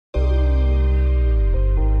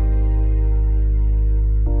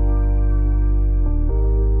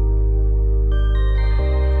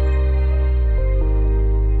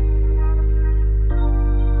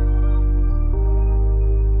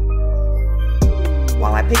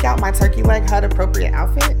pick out my turkey leg hut appropriate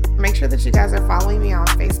outfit, make sure that you guys are following me on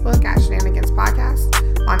Facebook at Shenanigans Podcast,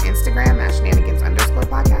 on Instagram at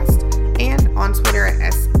Shenanigans_podcast, and on Twitter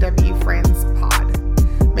at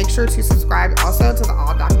SWFriendsPod. Make sure to subscribe also to the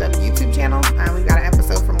All Docked Up YouTube channel. We've got an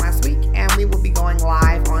episode from last week, and we will be going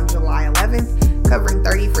live on July 11th, covering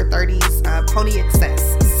 30 for 30's Pony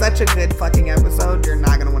Excess. Such a good fucking episode. You're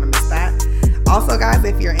not going to want to miss that. Also, guys,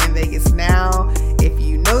 if you're in Vegas now, if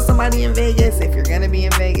you know somebody in Vegas, if you're going to be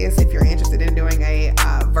in Vegas, if you're interested in doing a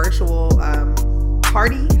virtual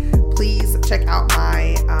party, please check out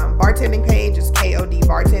my bartending page. It's KOD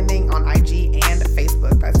Bartending on IG and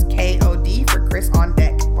Facebook. That's KOD for Chris on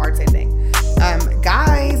Deck Bartending.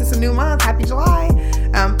 Guys, it's a new month. Happy July.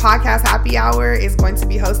 Podcast Happy Hour is going to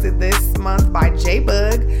be hosted this month by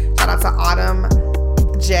J-Bug. Shout out to Autumn,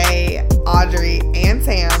 Jay, Audrey, and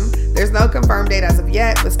Tam. There's no confirmed date as of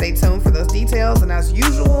yet, but stay tuned for those details. And as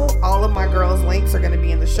usual, all of my girls' links are going to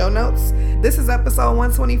be in the show notes. This is episode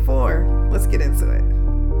 124. Let's get into it.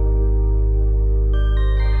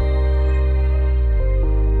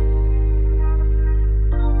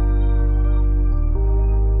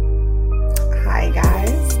 Hi,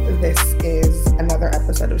 guys. This is another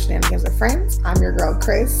episode of Shenanigans with Friends. I'm your girl,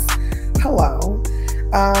 Chris. Hello.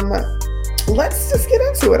 Let's just get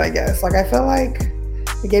into it, I guess. I feel like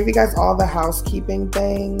I gave you guys all the housekeeping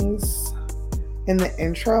things in the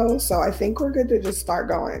intro, so I think we're good to just start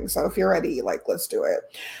going. So if you're ready, let's do it.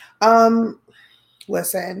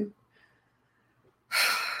 Listen,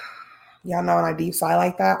 y'all know when I deep sigh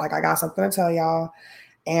like that, I got something to tell y'all.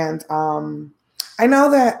 And I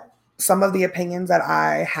know that some of the opinions that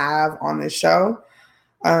I have on this show,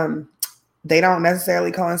 they don't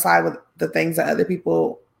necessarily coincide with the things that other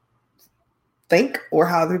people think or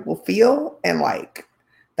how other people feel. And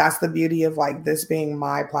that's the beauty of this being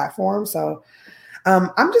my platform. So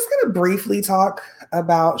I'm just going to briefly talk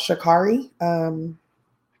about Sha'Carri. I'm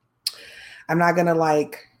not going to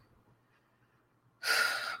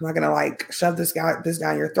shove this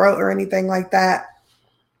down your throat or anything like that.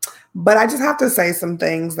 But I just have to say some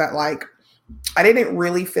things that I didn't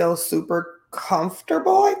really feel super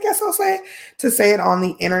comfortable, I guess I'll say, to say it on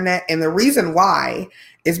the internet. And the reason why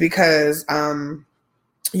is because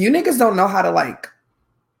you niggas don't know how to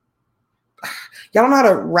y'all don't know how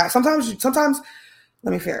to rap. Sometimes,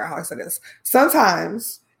 let me figure out how I say this.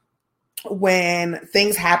 Sometimes when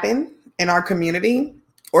things happen in our community,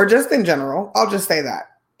 or just in general, I'll just say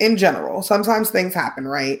that. In general, sometimes things happen,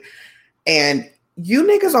 right? And you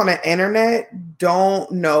niggas on the internet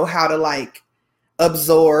don't know how to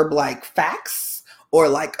absorb facts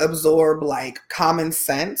or absorb common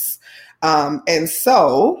sense. And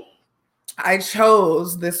so I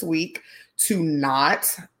chose this week to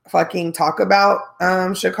not fucking talk about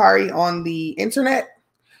Sha'Carri on the internet,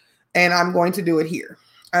 and I'm going to do it here.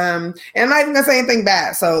 And I'm not even gonna say anything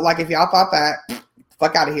bad. So if y'all thought that,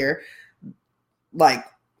 fuck out of here.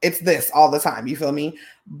 It's this all the time, you feel me?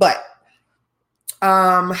 But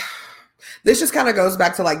this just kind of goes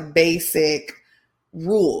back to basic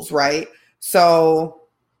rules, right? So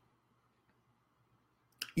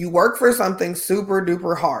you work for something super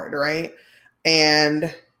duper hard, right?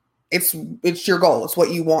 And it's your goal. It's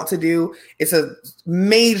what you want to do. It's a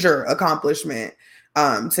major accomplishment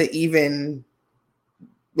to even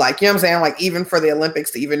you know what I'm saying? Even for the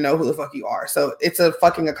Olympics to even know who the fuck you are. So it's a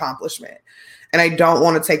fucking accomplishment. And I don't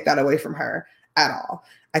want to take that away from her at all.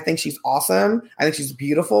 I think she's awesome. I think she's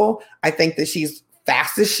beautiful. I think that she's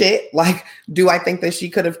fast as shit. Do I think that she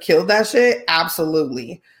could have killed that shit?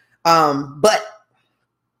 Absolutely. But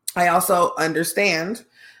I also understand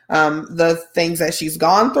the things that she's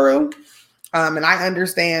gone through. And I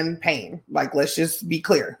understand pain. Let's just be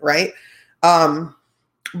clear, right?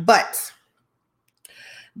 But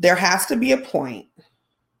there has to be a point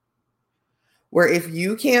where if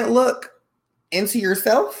you can't look into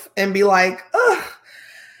yourself and be ugh,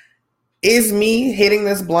 is me hitting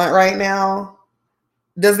this blunt right now?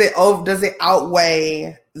 Does it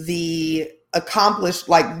outweigh the accomplished,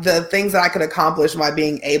 the things that I could accomplish by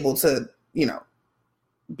being able to,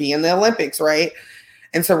 be in the Olympics, right?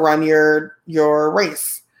 And to run your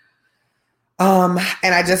race. And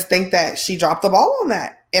I just think that she dropped the ball on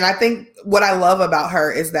that. And I think what I love about her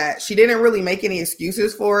is that she didn't really make any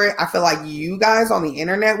excuses for it. I feel like you guys on the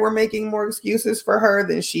internet were making more excuses for her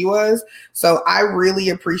than she was. So I really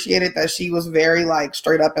appreciated that she was very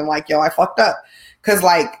straight up and yo, I fucked up. Cause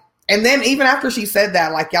and then even after she said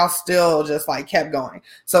that, y'all still just kept going.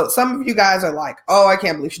 So some of you guys are oh, I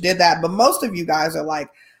can't believe she did that. But most of you guys are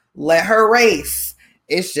let her race.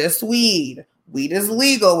 It's just weed. Weed is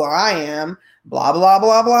legal where I am. Blah, blah,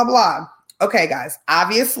 blah, blah, blah. Okay, guys,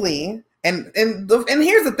 obviously And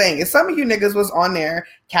here's the thing: if some of you niggas was on there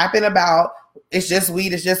capping about it's just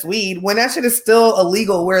weed, when that shit is still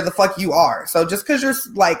illegal where the fuck you are. So just because you're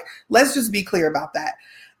like, let's just be clear about that.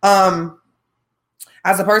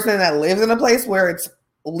 As a person that lives in a place where it's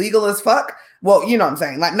legal as fuck, well, you know what I'm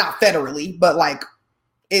saying, like not federally, but like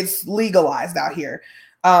it's legalized out here.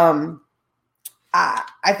 I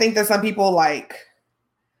think that some people like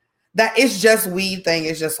that it's just weed thing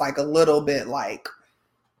is just like a little bit like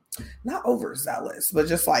not overzealous, but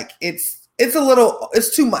just like it's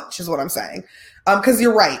too much is what I'm saying. Because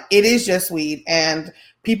you're right, it is just weed, and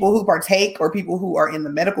people who partake or people who are in the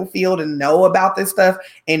medical field and know about this stuff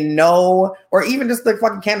and know, or even just the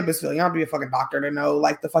fucking cannabis field, you don't have to be a fucking doctor to know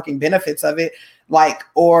like the fucking benefits of it. Like,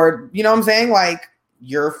 or you know what I'm saying? Like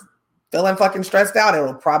you're feeling fucking stressed out,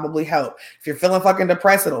 it'll probably help. If you're feeling fucking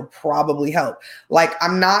depressed, it'll probably help. Like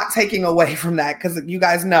I'm not taking away from that because you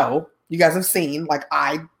guys know, you guys have seen, like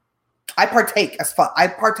I partake as fuck. I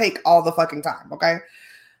partake all the fucking time, okay?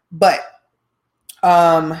 But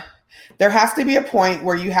there has to be a point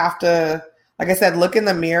where you have to, like I said, look in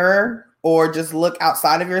the mirror or just look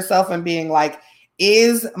outside of yourself and being like,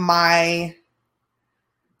 is my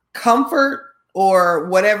comfort or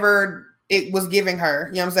whatever it was giving her,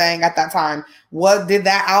 you know what I'm saying, at that time, what did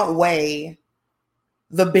that outweigh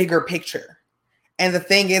the bigger picture? And the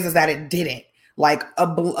thing is that it didn't. Like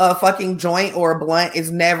a fucking joint or a blunt is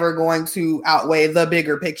never going to outweigh the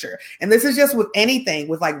bigger picture. And this is just with anything,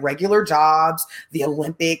 with like regular jobs, the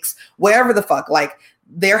Olympics, wherever the fuck. Like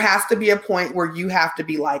there has to be a point where you have to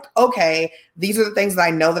be like, okay, these are the things that I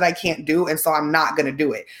know that I can't do. And so I'm not going to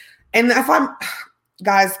do it. And if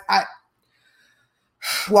guys,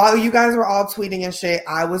 while you guys were all tweeting and shit,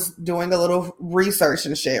 I was doing a little research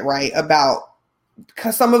and shit, right? About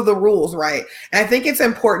some of the rules, right? And I think it's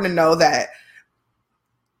important to know that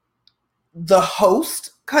the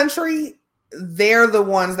host country, they're the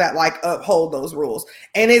ones that like uphold those rules,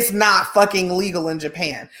 and it's not fucking legal in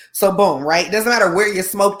Japan. So boom, right? It doesn't matter where you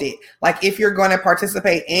smoked it. Like if you're going to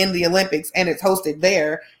participate in the Olympics and it's hosted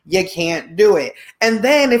there, you can't do it. And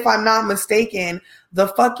then if I'm not mistaken, the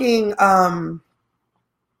fucking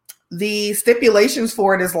the stipulations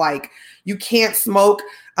for it is like you can't smoke.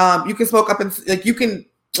 You can smoke up and like you can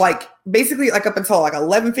like basically like up until like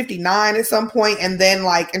 11:59 at some point, and then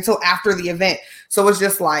like until after the event. So it's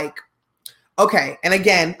just like, okay. And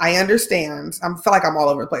again, I understand. I feel like I'm all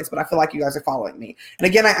over the place, but I feel like you guys are following me. And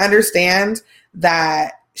again, I understand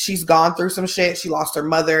that she's gone through some shit. She lost her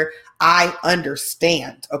mother. I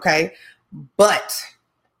understand. Okay. But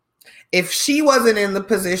if she wasn't in the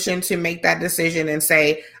position to make that decision and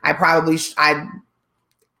say,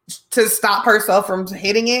 to stop herself from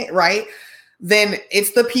hitting it, right? Then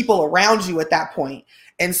it's the people around you at that point.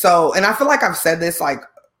 And so, and I feel like I've said this like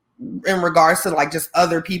in regards to like just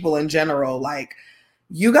other people in general, like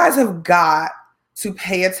you guys have got to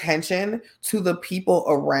pay attention to the people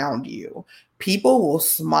around you. People will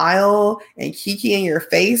smile and kiki in your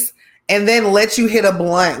face and then let you hit a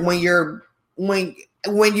blunt when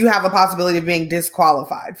you have a possibility of being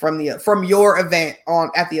disqualified from your event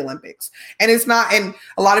at the Olympics. And it's not, and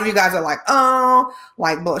a lot of you guys are like, oh,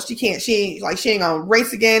 like, but she ain't gonna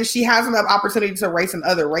race again. She has an opportunity to race in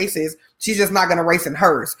other races. She's just not gonna race in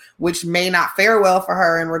hers, which may not fare well for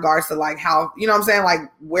her in regards to like how, you know what I'm saying? Like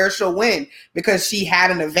where she'll win because she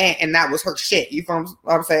had an event and that was her shit. You feel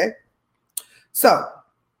what I'm saying? So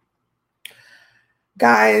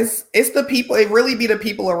guys, it's the people, it really be the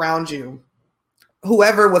people around you.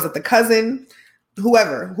 Whoever was it, the cousin,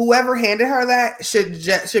 whoever handed her that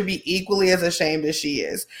should be equally as ashamed as she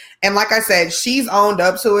is. And like I said, she's owned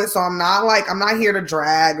up to it. So I'm not here to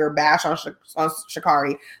drag or bash on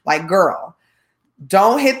Sha'Carri. Like, girl,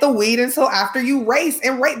 don't hit the weed until after you race,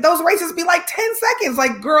 and those races be like 10 seconds.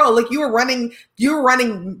 Like, girl, like you were running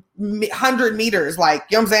 100 meters, like,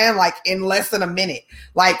 you know what I'm saying? Like in less than a minute.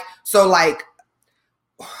 Like, so like,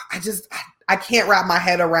 I can't wrap my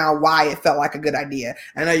head around why it felt like a good idea.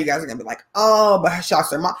 I know you guys are going to be like, oh, but she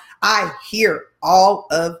lost her mom. I hear all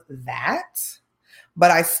of that,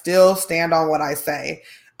 but I still stand on what I say.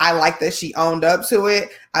 I like that she owned up to it.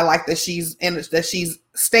 I like that she's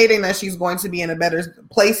stating that she's going to be in a better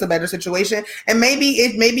place, a better situation. And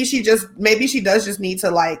maybe she does just need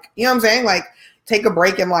to, like, you know what I'm saying? Like take a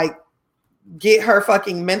break and like get her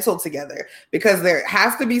fucking mental together, because there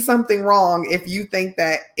has to be something wrong if you think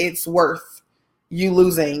that it's worth you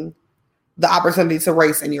losing the opportunity to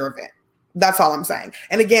race in your event. That's all I'm saying.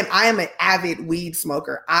 And again, I am an avid weed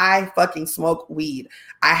smoker. I fucking smoke weed.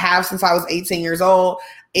 I have since I was 18 years old.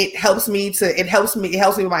 It helps me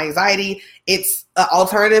with my anxiety. It's an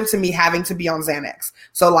alternative to me having to be on Xanax.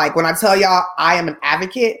 So like when I tell y'all I am an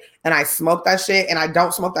advocate and I smoke that shit, and I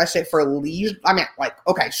don't smoke that shit for leisure. I mean, like,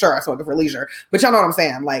 okay, sure, I smoke it for leisure, but y'all know what I'm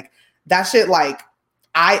saying. Like that shit, like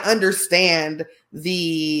I understand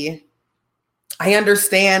the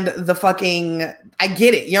fucking, I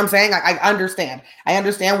get it. You know what I'm saying? I understand. I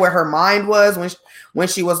understand where her mind was when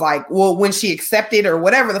she was like, well, when she accepted or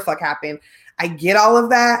whatever the fuck happened. I get all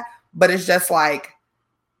of that, but it's just like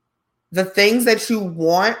the things that you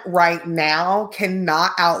want right now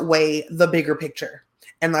cannot outweigh the bigger picture.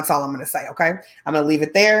 And that's all I'm going to say. Okay. I'm going to leave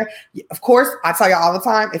it there. Of course, I tell y'all all the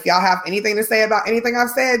time, if y'all have anything to say about anything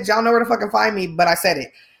I've said, y'all know where to fucking find me, but I said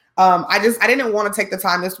it. I didn't want to take the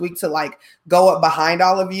time this week to like go up behind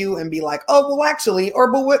all of you and be like, oh, well, actually,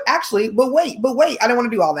 but wait. I didn't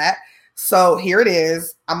want to do all that. So here it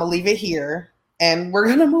is. I'm going to leave it here and we're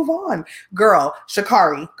going to move on. Girl,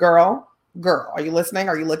 Sha'Carri, girl, are you listening?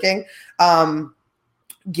 Are you looking?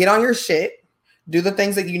 Get on your shit, do the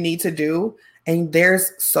things that you need to do. And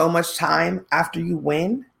there's so much time after you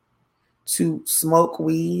win to smoke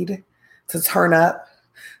weed, to turn up,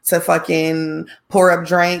 to fucking pour up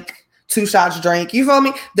drink, 2 shots drink. You feel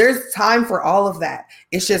me? There's time for all of that.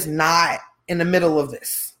 It's just not in the middle of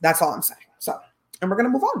this. That's all I'm saying. So, and we're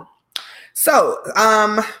going to move on. So,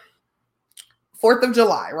 4th of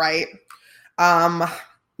July, right?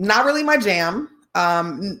 Not really my jam.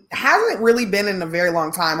 Hasn't really been in a very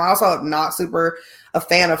long time. I also am not super a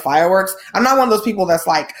fan of fireworks. I'm not one of those people that's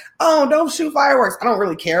like, oh, don't shoot fireworks. I don't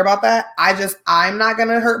really care about that. I'm not going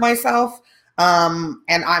to hurt myself. And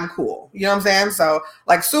I'm cool. You know what I'm saying? So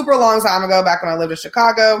like super long time ago, back when I lived in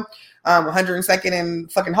Chicago, 102nd and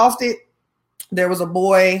fucking Halsted, there was a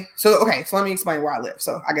boy. So let me explain where I live.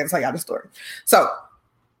 So I got to tell y'all the story. So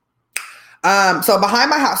behind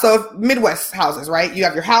my house, so Midwest houses, right? You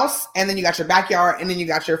have your house and then you got your backyard and then you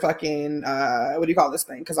got your fucking, what do you call this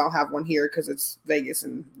thing? Cause I don't have one here cause it's Vegas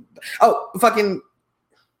and, fucking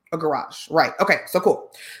a garage. Right. Okay. So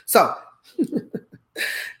cool. So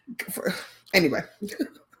anyway,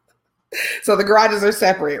 so the garages are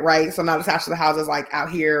separate, right? So not attached to the houses like out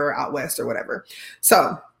here or out west or whatever.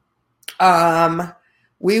 So,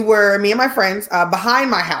 me and my friends, behind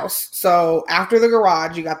my house. So after the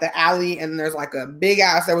garage, you got the alley and there's like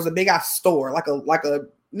there was a big ass store, like a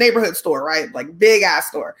neighborhood store, right? Like big ass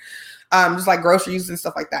store. Just like groceries and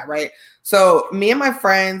stuff like that, right? So me and my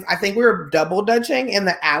friends, I think we were double dutching in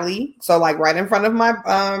the alley. So like right in front of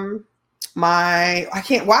why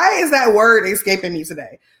is that word escaping me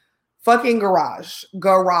today? Fucking garage.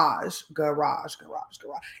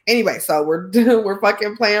 Anyway, so we're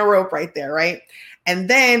fucking playing rope right there, right? And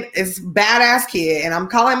then it's badass kid, and I'm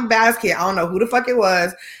calling him badass kid. I don't know who the fuck it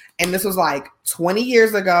was. And this was like 20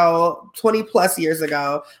 plus years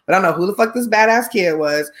ago. But I don't know who the fuck this badass kid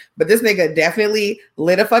was. But this nigga definitely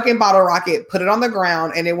lit a fucking bottle rocket, put it on the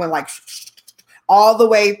ground, and it went like all the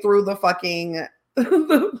way through the fucking,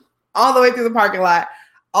 all the way through the parking lot,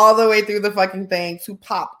 all the way through the fucking thing to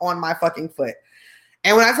pop on my fucking foot.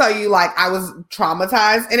 And when I tell you, like, I was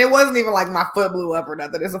traumatized, and it wasn't even like my foot blew up or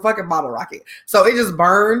nothing. It's a fucking bottle rocket. So it just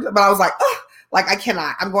burned, but I was like, ugh, like, I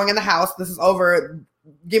cannot. I'm going in the house. This is over.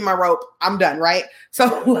 Give me my rope. I'm done, right?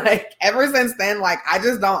 So, like, ever since then, like, I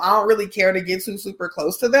don't really care to get too super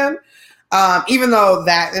close to them. Even though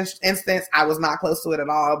that instance, I was not close to it at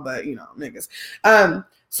all, but, you know, niggas.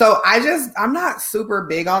 So I'm not super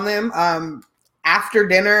big on them. After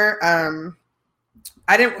dinner,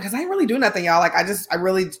 because I didn't really do nothing, y'all. Like, I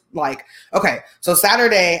really like, okay. So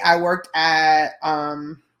Saturday I worked at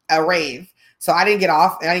a rave. So I didn't get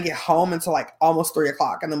off and I didn't get home until like almost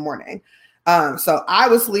 3:00 in the morning. So I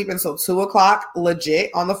was sleeping until 2:00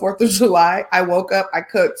 legit on the 4th of July. I woke up, I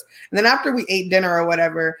cooked. And then after we ate dinner or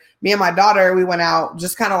whatever, me and my daughter, we went out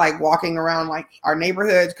just kind of like walking around like our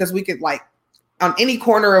neighborhood because we could like on any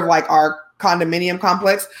corner of like our condominium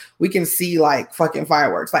complex, we can see like fucking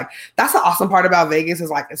fireworks. Like that's the awesome part about Vegas is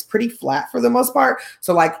like it's pretty flat for the most part.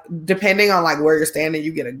 So like depending on like where you're standing,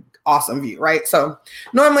 you get an awesome view, right? So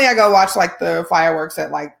normally I go watch like the fireworks at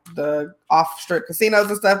like the off-strip casinos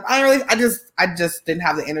and stuff. I just didn't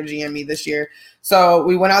have the energy in me this year. So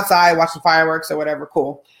we went outside, watched the fireworks or whatever.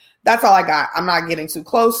 Cool. That's all I got. I'm not getting too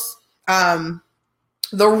close.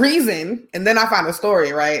 The reason, and then I found a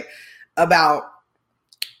story, right, about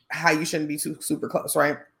how you shouldn't be too super close,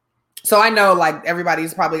 right? So I know like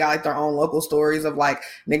everybody's probably got like their own local stories of like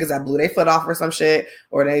niggas that blew their foot off or some shit,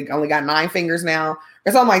 or they only got 9 fingers now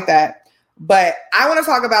or something like that. But I want to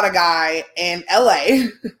talk about a guy in LA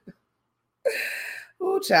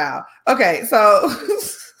Ooh, child. Okay, so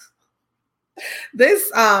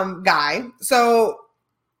this guy, so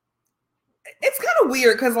it's kind of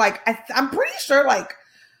weird because like I'm pretty sure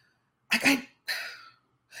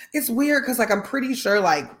it's weird because like I'm pretty sure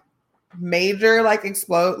like major like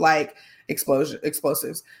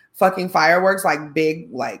explosives, fucking fireworks, like big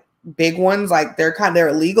ones, like they're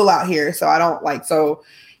illegal out here. So I don't like so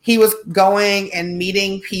he was going and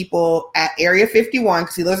meeting people at Area 51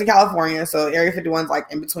 because he lives in California. So Area 51 is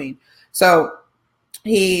like in between. So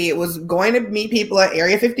he was going to meet people at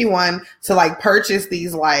Area 51 to like purchase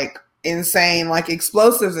these like insane like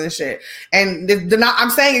explosives and shit. And I'm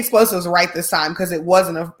saying explosives right this time because it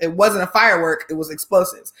wasn't a firework, it was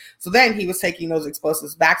explosives. So then he was taking those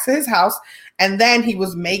explosives back to his house, and then he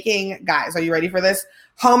was making, guys, are you ready for this?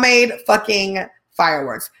 Homemade fucking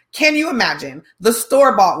fireworks. Can you imagine? The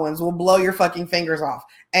store-bought ones will blow your fucking fingers off,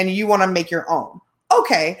 and you want to make your own.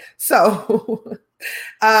 Okay, so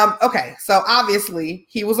so obviously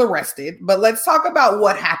he was arrested, but let's talk about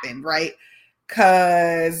what happened, right?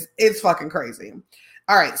 Because it's fucking crazy.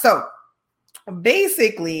 All right, so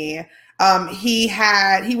basically, he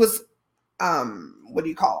was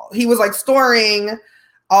he was like storing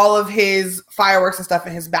all of his fireworks and stuff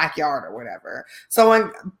in his backyard or whatever.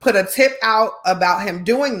 Someone put a tip out about him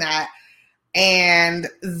doing that, and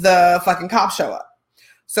the fucking cops show up.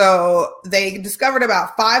 So they discovered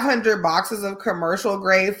about 500 boxes of commercial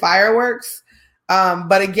grade fireworks.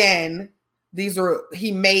 But again,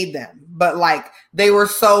 he made them, but like they were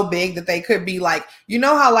so big that they could be like, you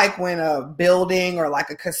know how like when a building or like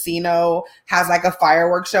a casino has like a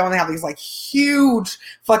fireworks show and they have these like huge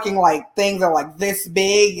fucking like things that are like this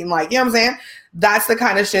big and like, you know what I'm saying? That's the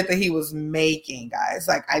kind of shit that he was making, guys.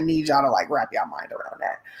 Like I need y'all to like wrap your mind around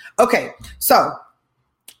that. Okay, so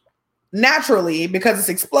naturally, because it's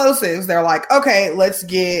explosives, they're like, okay, let's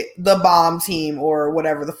get the bomb team or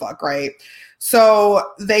whatever the fuck, right?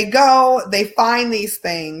 So they find these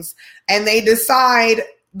things, and the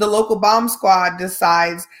local bomb squad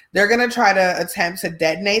decides they're going to try to attempt to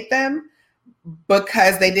detonate them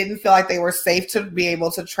because they didn't feel like they were safe to be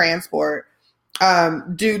able to transport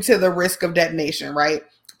due to the risk of detonation, right?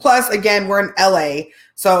 Plus, again, we're in LA,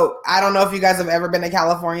 so I don't know if you guys have ever been to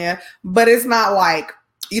California, but it's not like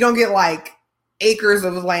you don't get like acres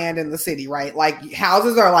of land in the city, right? Like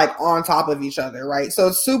houses are like on top of each other, right? So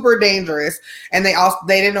it's super dangerous. And they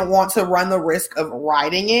didn't want to run the risk of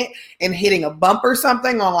riding it and hitting a bump or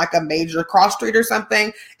something on like a major cross street or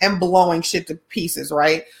something and blowing shit to pieces,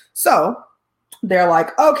 right? So they're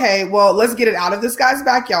like, okay, well, let's get it out of this guy's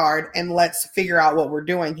backyard and let's figure out what we're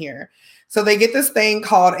doing here. So they get this thing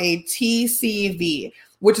called a TCV,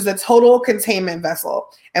 which is a total containment vessel.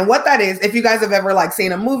 And what that is, if you guys have ever like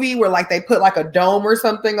seen a movie where like they put like a dome or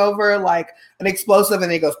something over like an explosive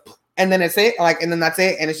and it goes, and then it's it, like, and then that's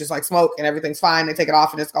it, and it's just like smoke and everything's fine. They take it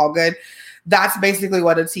off and it's all good. That's basically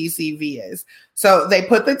what a TCV is. So they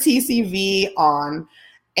put the TCV on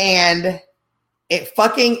and it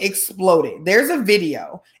fucking exploded. There's a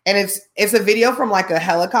video, and it's a video from like a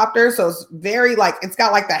helicopter. So it's very like, it's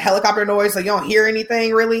got like that helicopter noise. So you don't hear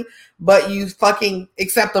anything really, but you fucking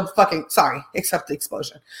except the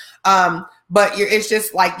explosion. But it's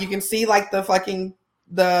just like, you can see like the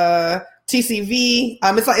TCV.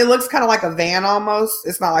 It's like, it looks kind of like a van almost.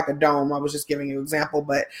 It's not like a dome. I was just giving you an example,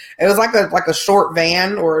 but it was like a short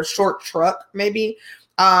van or a short truck maybe.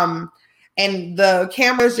 And the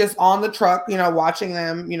camera's just on the truck, you know, watching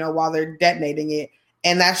them, you know, while they're detonating it.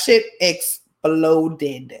 And that shit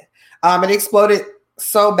exploded. It exploded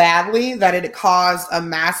so badly that it caused a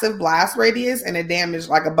massive blast radius and it damaged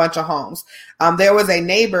like a bunch of homes. There was a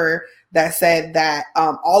neighbor that said that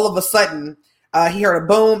all of a sudden he heard a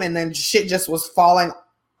boom and then shit just was falling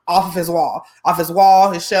off his wall,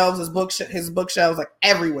 his shelves, his bookshelves, like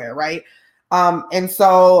everywhere, right? And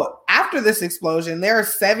so after this explosion, there are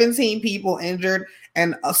 17 people injured,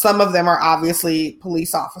 and some of them are obviously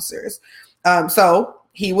police officers. So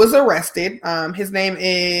he was arrested. His name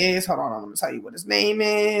is, hold on, I'm going to tell you what his name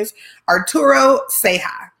is. Arturo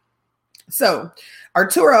Ceja. So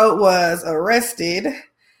Arturo was arrested.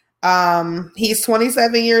 He's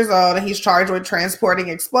 27 years old and he's charged with transporting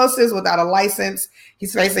explosives without a license.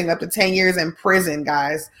 He's facing up to 10 years in prison,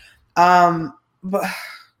 guys. But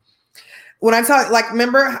when I talk, like,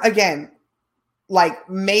 remember, again, like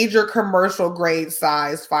major commercial grade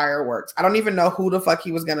size fireworks. I don't even know who the fuck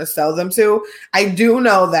he was going to sell them to. I do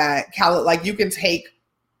know that like you can take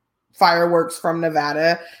fireworks from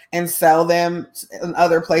Nevada and sell them in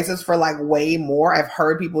other places for like way more. I've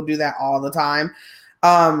heard people do that all the time.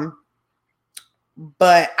 But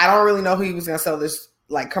I don't really know who he was going to sell this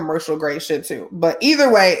like commercial grade shit too. But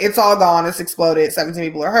either way, it's all gone. It's exploded. 17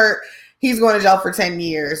 people are hurt. He's going to jail for 10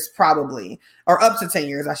 years, probably, or up to 10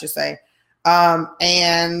 years, I should say. You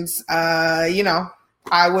know,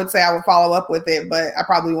 I would say I would follow up with it, but I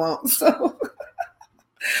probably won't. So,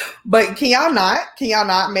 but can y'all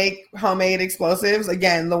not make homemade explosives?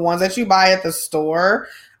 Again, the ones that you buy at the store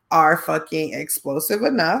are fucking explosive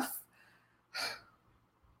enough.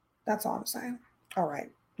 That's all I'm saying. All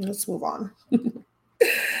right, let's move on.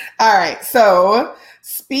 All right, so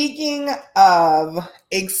speaking of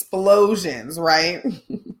explosions, right?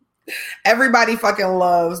 Everybody fucking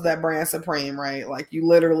loves that brand Supreme, right? Like you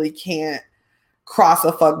literally can't cross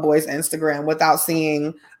a fuckboy's Instagram without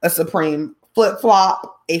seeing a Supreme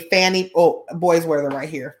flip-flop, a fanny. Oh, boys wear them right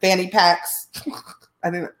here. Fanny packs. I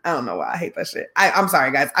don't know why I hate that shit. I'm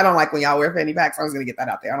sorry, guys. I don't like when y'all wear fanny packs. I was gonna get that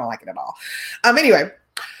out there. I don't like it at all. Anyway.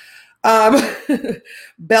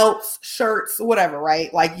 Belts, shirts, whatever,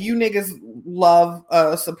 right? Like you niggas love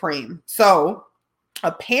Supreme. So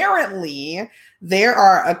apparently there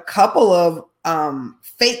are a couple of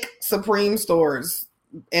fake Supreme stores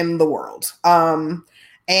in the world.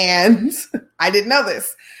 And I didn't know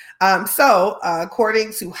this. So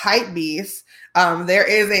according to Hypebeast, there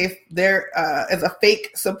is a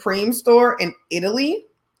fake Supreme store in Italy.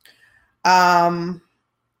 And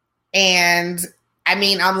I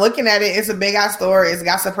mean, I'm looking at it. It's a big ass store. It's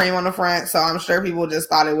got Supreme on the front. So I'm sure people just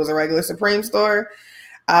thought it was a regular Supreme store.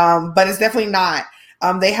 But it's definitely not.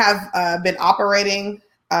 They have been operating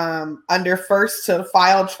under first to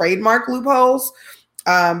file trademark loopholes.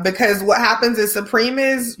 Because what happens is Supreme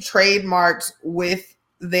is trademarked with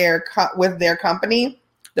their company,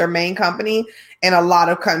 their main company, in a lot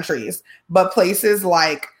of countries. But places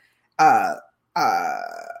like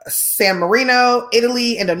San Marino,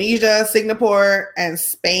 Italy, Indonesia, Singapore, and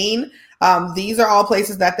Spain. These are all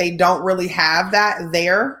places that they don't really have that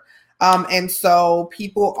there. And so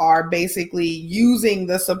people are basically using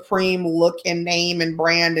the Supreme look and name and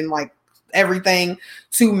brand and like everything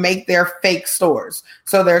to make their fake stores.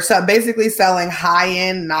 So they're basically selling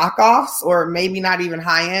high-end knockoffs, or maybe not even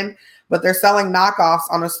high-end, but they're selling knockoffs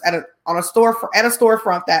at a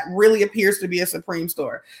storefront that really appears to be a Supreme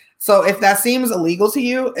store. So if that seems illegal to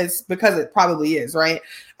you, it's because it probably is, right?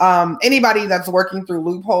 Anybody that's working through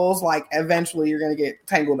loopholes, like eventually you're going to get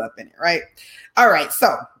tangled up in it, right? All right.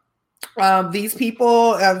 So these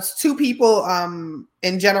people, two people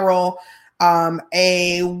in general,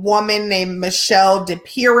 a woman named Michelle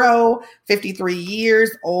DePiro, 53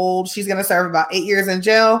 years old. She's going to serve about 8 years in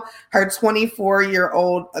jail. Her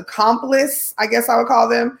 24-year-old accomplice, I guess I would call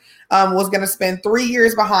them, was going to spend 3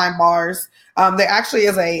 years behind bars. There actually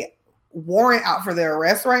is a warrant out for their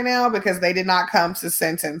arrest right now because they did not come to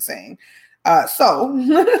sentencing. So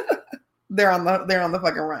they're on the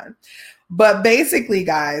fucking run. But basically,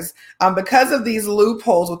 guys, because of these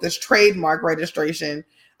loopholes with this trademark registration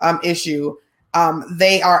issue,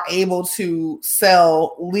 they are able to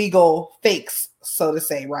sell legal fakes, so to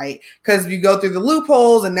say, right? Because you go through the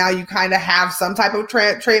loopholes and now you kind of have some type of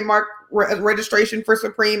trademark registration for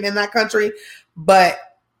Supreme in that country, but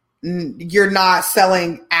you're not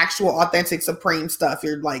selling actual authentic Supreme stuff.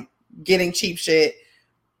 You're like getting cheap shit,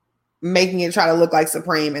 making it try to look like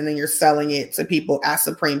Supreme, and then you're selling it to people at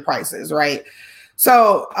Supreme prices, right?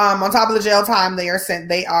 So on top of the jail time, they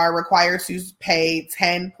are required to pay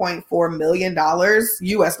 $10.4 million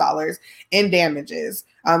US dollars in damages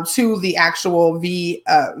to the actual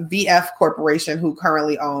VF Corporation, who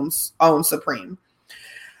currently owns Supreme.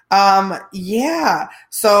 Yeah.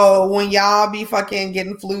 So when y'all be fucking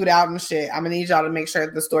getting flued out and shit, I'm gonna need y'all to make sure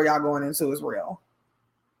that the store y'all going into is real.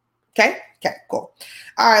 Okay, cool.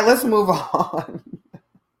 All right, let's move on.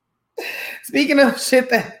 Speaking of shit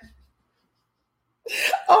that,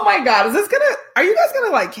 oh my God, are you guys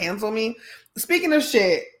gonna like cancel me? Speaking of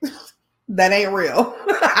shit that ain't real.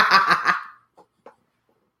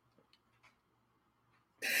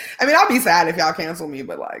 I mean, I'll be sad if y'all cancel me,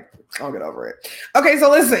 but like, I'll get over it. Okay,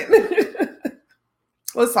 so listen,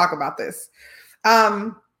 let's talk about this.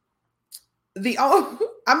 I'm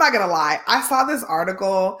not gonna lie. I saw this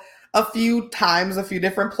article a few times, a few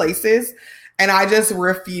different places, and I just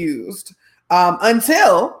refused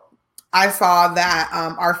until I saw that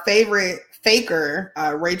our favorite faker,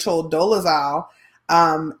 Rachel Dolezal,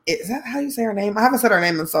 is that how you say her name? I haven't said her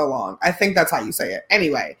name in so long. I think that's how you say it.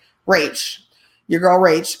 Anyway, Rach, your girl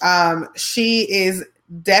Rach, she is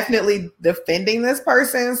definitely defending this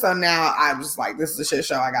person. So now I'm just like, this is a shit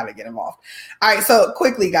show. I got to get involved. All right. So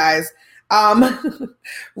quickly, guys,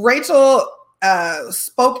 Rachel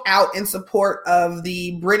spoke out in support of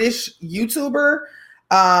the British YouTuber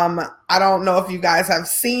I don't know if you guys have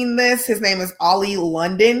seen this. His name is Ollie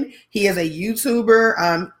London. He is a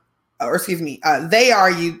YouTuber. Or excuse me, they are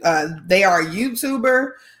a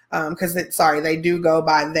YouTuber. They do go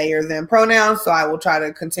by they or them pronouns. So I will try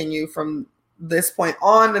to continue from this point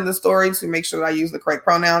on in the story to make sure that I use the correct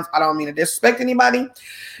pronouns. I don't mean to disrespect anybody,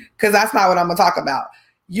 because that's not what I'm gonna talk about.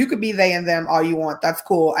 You could be they and them all you want. That's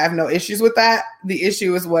cool. I have no issues with that. The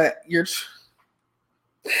issue is what you're.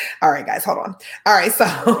 All right, guys, hold on. All right, so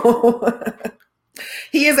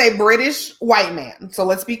he is a British white man. So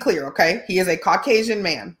let's be clear, okay? He is a Caucasian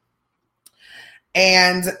man.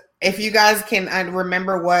 And if you guys can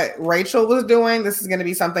remember what Rachel was doing, this is going to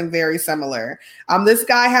be something very similar. This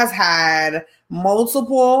guy has had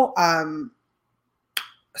multiple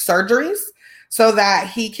surgeries so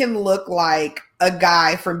that he can look like a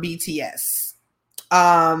guy from BTS.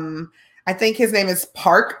 I think his name is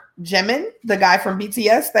Park Jimin, the guy from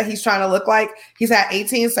BTS that he's trying to look like. He's had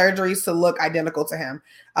 18 surgeries to look identical to him.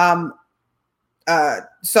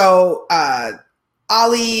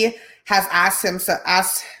 Ali has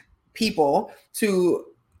asked people to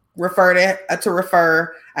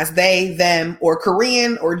refer as they, them, or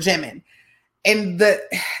Korean or Jimin. And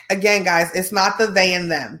again, guys, it's not the they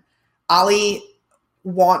and them. Ali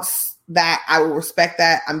wants that. I will respect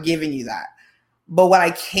that. I'm giving you that. But what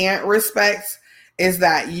I can't respect is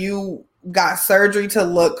that you got surgery to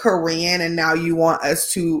look Korean and now you want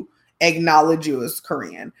us to acknowledge you as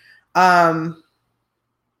Korean.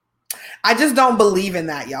 I just don't believe in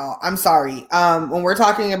that, y'all. I'm sorry. When we're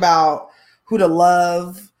talking about who to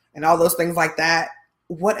love and all those things like that,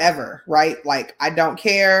 whatever, right? Like, I don't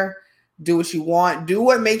care. Do what you want. Do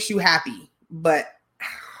what makes you happy. But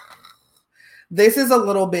this is a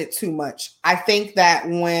little bit too much. I think that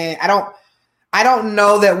when I don't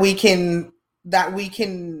know that we can,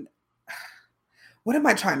 what am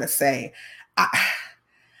I trying to say?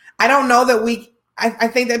 I don't know that I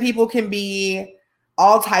think that people can be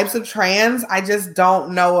all types of trans. I just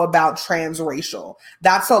don't know about transracial.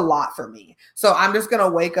 That's a lot for me. So I'm just going to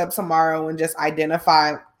wake up tomorrow and just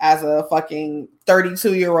identify as a fucking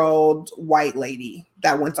 32-year-old white lady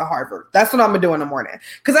that went to Harvard. That's what I'm going to do in the morning.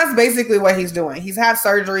 Because that's basically what he's doing. He's had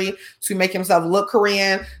surgery to make himself look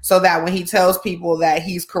Korean so that when he tells people that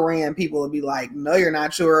he's Korean, people will be like, no, you're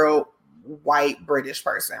not. You're a white British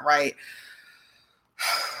person, right?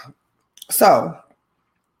 So,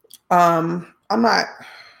 I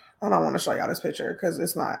don't want to show y'all this picture because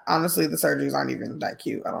it's not, honestly, the surgeries aren't even that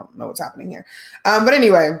cute. I don't know what's happening here. But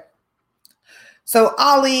anyway, so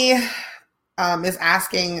Ali is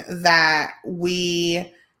asking that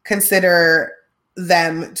we consider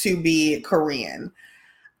them to be Korean.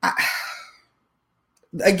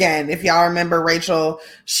 Again, if y'all remember Rachel,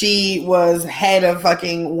 she was head of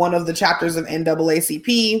fucking one of the chapters of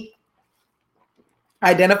NAACP,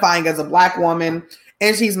 identifying as a Black woman,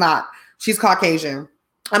 and she's not. She's Caucasian.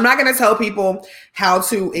 I'm not going to tell people how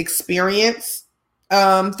to experience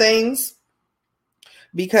things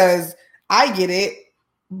because I get it.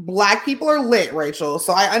 Black people are lit, Rachel.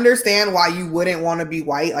 So I understand why you wouldn't want to be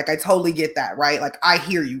white. Like, I totally get that, right? Like, I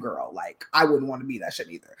hear you, girl. Like, I wouldn't want to be that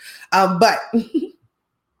shit either. But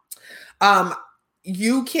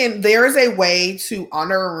there is a way to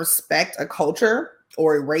honor and respect a culture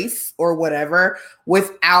or a race or whatever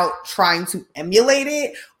without trying to emulate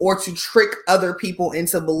it or to trick other people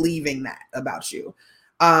into believing that about you.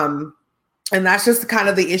 And that's just kind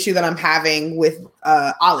of the issue that I'm having with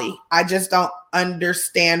Ali. I just don't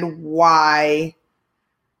understand why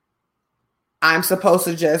I'm supposed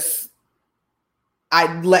to just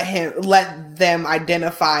let them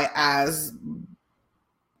identify as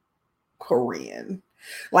Korean.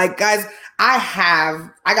 Like, guys,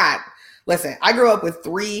 listen, I grew up with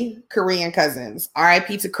 3 Korean cousins.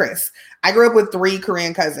 RIP to Chris. I grew up with 3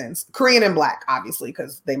 Korean cousins, Korean and Black, obviously,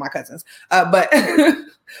 because they my cousins. But I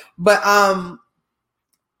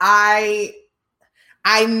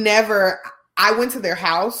went to their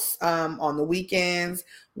house on the weekends.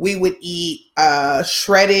 We would eat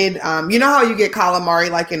shredded. You know how you get calamari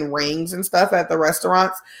like in rings and stuff at the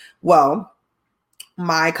restaurants? Well,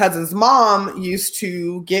 my cousin's mom used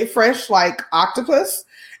to get fresh like octopus,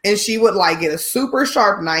 and she would like get a super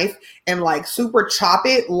sharp knife and like super chop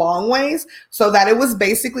it long ways so that it was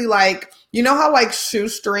basically like, you know how like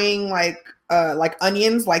shoestring like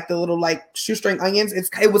onions, like the little like shoestring onions,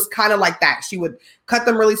 it was kind of like that. She would cut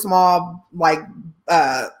them really small, like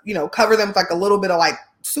cover them with like a little bit of like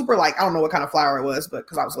super, like, I don't know what kind of flour it was, but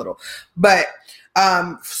because I was little, but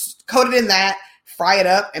coat it in that, fry it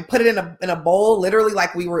up, and put it in a bowl, literally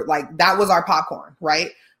like we were like, that was our popcorn, right?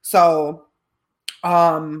 So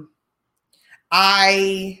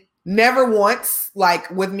I Never once, like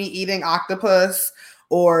with me eating octopus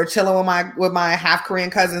or chilling with my half Korean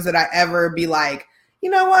cousins, did I ever be like, you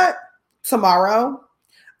know what? Tomorrow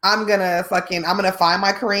I'm gonna find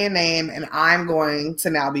my Korean name and I'm going to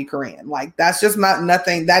now be Korean. Like that's just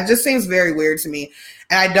nothing. That just seems very weird to me.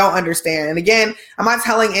 And I don't understand. And again, I'm not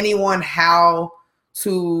telling anyone how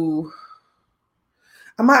to,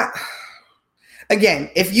 again,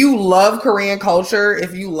 if you love Korean culture,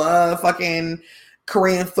 if you love fucking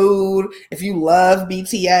Korean food, if you love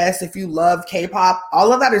BTS, if you love K-pop,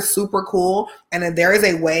 all of that is super cool. And if there is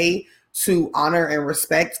a way to honor and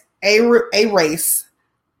respect a race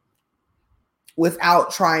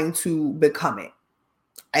without trying to become it.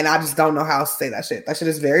 And I just don't know how to say that shit. That shit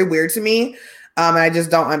is very weird to me. And I just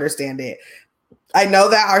don't understand it. I know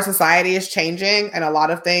that our society is changing and a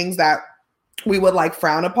lot of things that we would like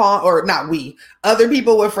frown upon, or not we, other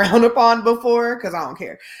people would frown upon before, because I don't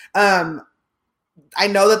care. I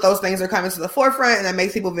know that those things are coming to the forefront and that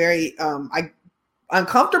makes people very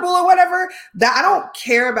uncomfortable or whatever. That I don't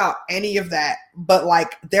care about any of that, but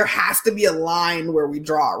like there has to be a line where we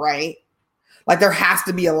draw, right? Like there has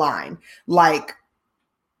to be a line. Like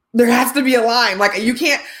there has to be a line. Like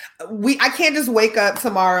I can't just wake up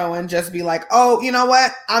tomorrow and just be like, oh, you know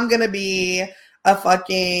what? I'm going to be a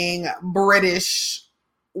fucking British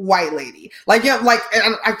white lady. Like, you know, like,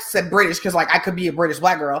 and I said British because like I could be a British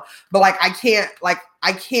black girl, but like I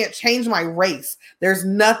can't change my race. There's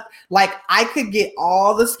nothing, like I could get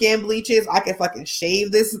all the skin bleaches. I could fucking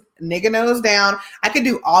shave this nigga nose down. I could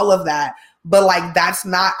do all of that. But like, that's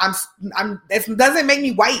not, it doesn't make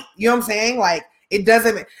me white. You know what I'm saying? Like it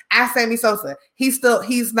doesn't, ask Sammy Sosa. He's still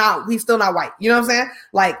not white. You know what I'm saying?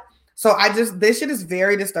 Like, so this shit is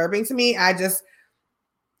very disturbing to me.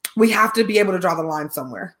 We have to be able to draw the line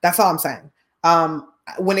somewhere. That's all I'm saying.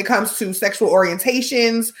 When it comes to sexual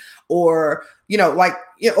orientations or, you know, like,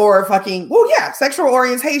 or fucking, well, yeah, sexual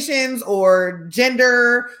orientations or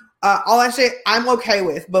gender, all that shit, I'm okay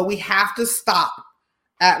with, but we have to stop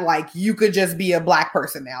at like, you could just be a black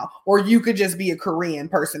person now, or you could just be a Korean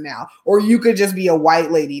person now, or you could just be a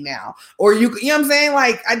white lady now, or you know what I'm saying?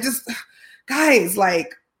 Like, guys,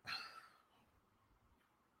 like,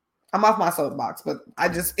 I'm off my soapbox, but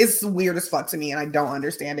it's weird as fuck to me and I don't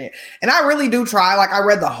understand it. And I really do try. Like, I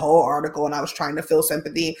read the whole article and I was trying to feel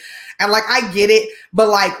sympathy and like, I get it, but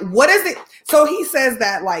like, what is it? So he says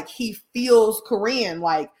that like, he feels Korean,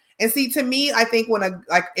 like, and see, to me, I think when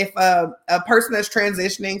if a person that's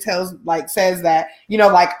transitioning says that, you know,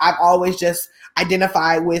 like I've always just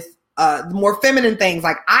identified with the more feminine things.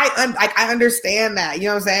 Like I understand that, you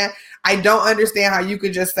know what I'm saying? I don't understand how you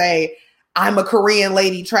could just say I'm a Korean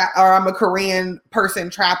lady or I'm a Korean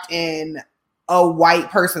person trapped in a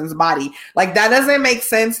white person's body. Like that doesn't make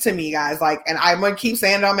sense to me, guys. Like, and I'm gonna keep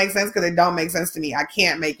saying it don't make sense because it don't make sense to me. I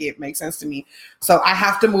can't make it make sense to me, so I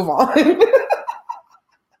have to move on.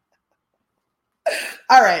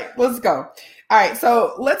 All right, let's go. All right,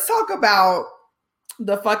 so let's talk about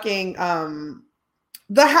the fucking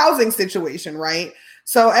the housing situation, right?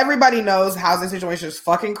 So everybody knows housing situation is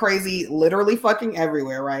fucking crazy, literally fucking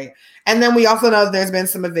everywhere, right? And then we also know there's been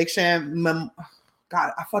some eviction.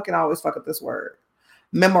 God, I fucking always fuck up this word.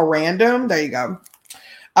 Memorandum. There you go.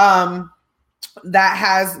 That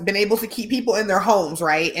has been able to keep people in their homes,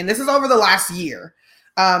 right? And this is over the last year.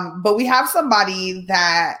 But we have somebody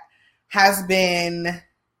that has been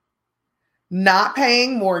not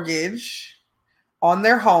paying mortgage on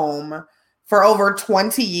their home for over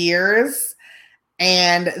 20 years,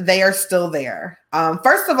 and they are still there.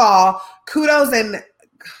 First of all, kudos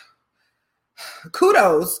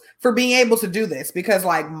for being able to do this, because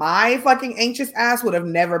like my fucking anxious ass would have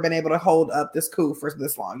never been able to hold up this coup for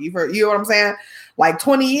this long. You know what I'm saying? Like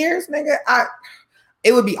 20 years, nigga,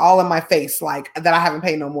 it would be all in my face, like that I haven't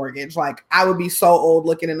paid no mortgage. Like I would be so old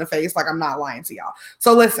looking in the face. Like I'm not lying to y'all.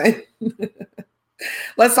 So listen,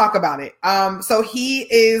 let's talk about it. So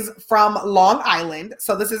he is from Long Island.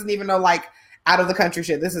 So this isn't even no like out of the country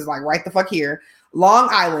shit. This is like right the fuck here. Long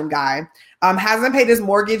Island guy, hasn't paid his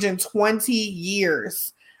mortgage in 20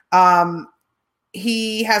 years.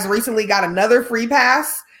 He has recently got another free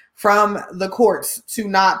pass from the courts to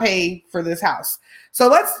not pay for this house. So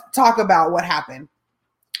let's talk about what happened.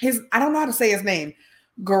 I don't know how to say his name.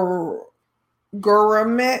 Gurumit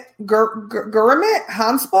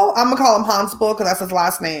Hanspel. I'm gonna call him Hanspel because that's his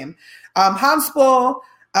last name. Hanspel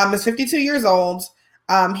is 52 years old.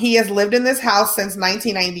 He has lived in this house since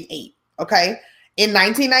 1998. Okay, in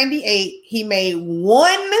 1998, he made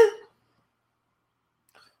one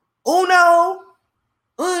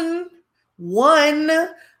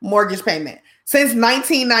mortgage payment since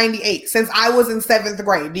 1998. Since I was in 7th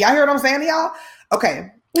grade. Do y'all hear what I'm saying to y'all? Okay.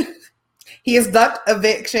 He has ducked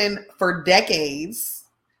eviction for decades,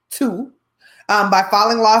 too, by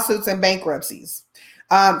filing lawsuits and bankruptcies.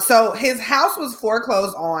 So his house was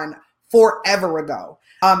foreclosed on forever ago.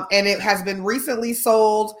 And it has been recently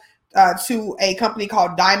sold to a company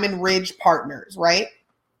called Diamond Ridge Partners, right?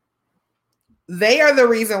 They are the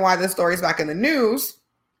reason why this story is back in the news,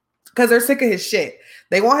 because they're sick of his shit.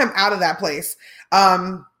 They want him out of that place.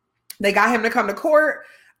 They got him to come to court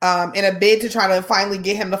in a bid to try to finally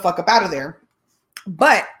get him the fuck up out of there.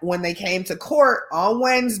 But when they came to court on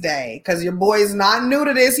Wednesday, because your boy's not new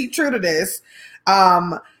to this, he true to this,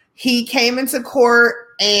 he came into court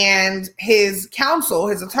and his counsel,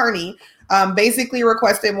 his attorney, basically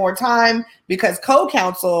requested more time because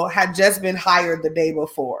co-counsel had just been hired the day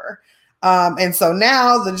before. And so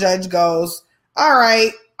now the judge goes, all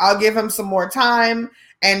right, I'll give him some more time.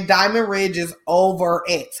 And Diamond Ridge is over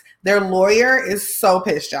it. Their lawyer is so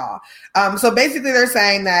pissed, y'all. So basically they're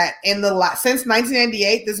saying that since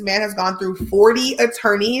 1998, this man has gone through 40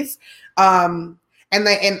 attorneys. And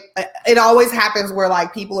it always happens where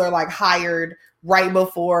like people are like hired right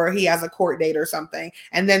before he has a court date or something.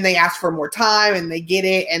 And then they ask for more time and they get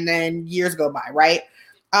it. And then years go by, right?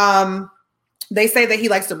 They say that he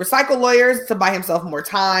likes to recycle lawyers to buy himself more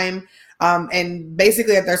time. And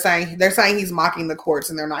basically that they're saying he's mocking the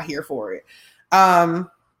courts and they're not here for it.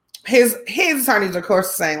 His attorneys, of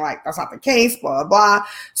course, saying like, that's not the case, blah, blah.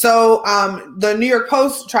 So, the New York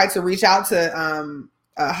Post tried to reach out to,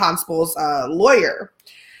 Hanspel's, lawyer,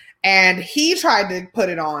 and he tried to put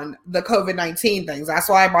it on the COVID-19 things. That's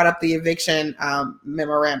why I brought up the eviction,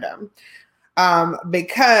 memorandum,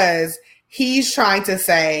 because he's trying to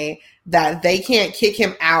say that they can't kick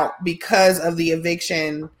him out because of the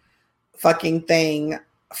eviction fucking thing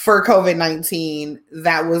for COVID-19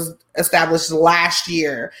 that was established last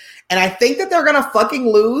year. And I think that they're going to fucking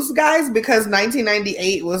lose, guys, because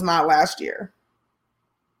 1998 was not last year.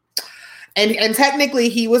 And technically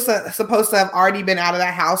he was supposed to have already been out of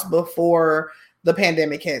that house before the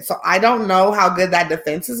pandemic hit. So I don't know how good that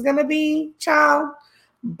defense is going to be, child,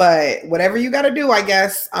 but whatever you got to do, I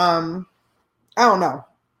guess. I don't know.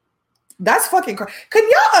 That's fucking crazy. Could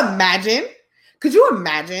you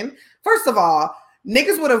imagine? First of all,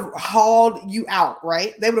 niggas would have hauled you out,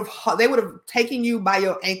 right? They would have taken you by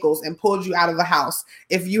your ankles and pulled you out of the house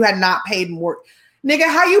if you had not paid more. Nigga,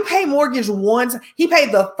 how you pay mortgage once? He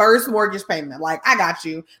paid the first mortgage payment. Like, I got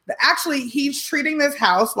you. But actually, he's treating this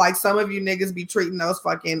house like some of you niggas be treating those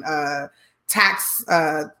fucking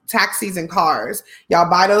taxis and cars. Y'all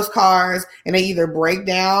buy those cars and they either break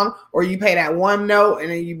down or you pay that one note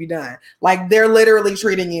and then you be done. Like, they're literally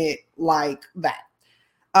treating it like that.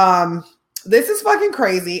 This is fucking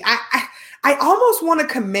crazy. I almost want to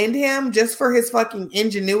commend him just for his fucking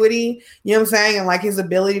ingenuity, you know what I'm saying? And like his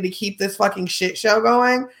ability to keep this fucking shit show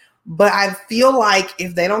going. But I feel like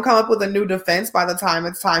if they don't come up with a new defense by the time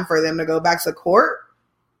it's time for them to go back to court,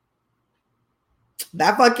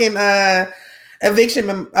 that fucking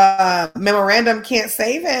eviction memorandum can't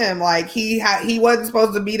save him. Like he wasn't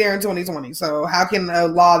supposed to be there in 2020. So how can a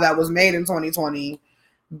law that was made in 2020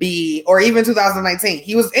 be, or even 2019?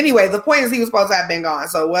 The point is he was supposed to have been gone.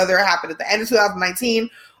 So whether it happened at the end of 2019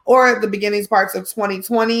 or at the beginning parts of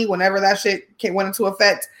 2020, whenever that shit went into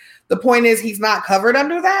effect, the point is he's not covered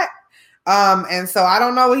under that. And so I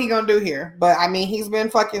don't know what he's gonna do here, but I mean, he's been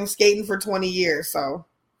fucking skating for 20 years. So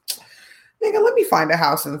nigga, let me find a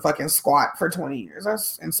house and fucking squat for 20 years.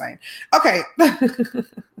 That's insane. Okay.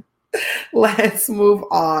 Let's move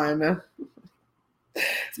on.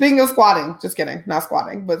 Speaking of squatting, just kidding, not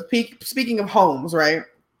squatting, but speaking of homes, right?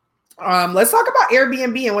 Let's talk about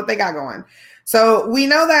Airbnb and what they got going. So we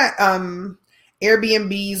know that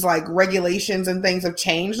Airbnb's like regulations and things have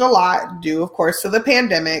changed a lot due, of course, to the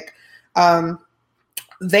pandemic.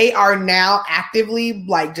 They are now actively,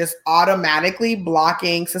 like, just automatically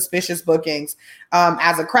blocking suspicious bookings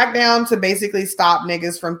as a crackdown to basically stop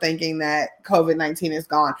niggas from thinking that COVID-19 is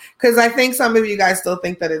gone. Because I think some of you guys still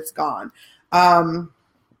think that it's gone.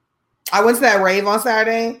 I went to that rave on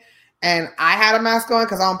Saturday and I had a mask on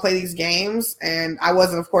because I don't play these games. And I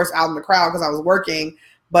wasn't, of course, out in the crowd because I was working,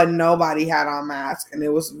 but nobody had on masks and it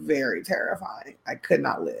was very terrifying. I could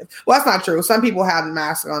not live. Well, that's not true. Some people had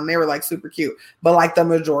masks on. They were like super cute, but like the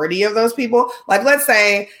majority of those people, like, let's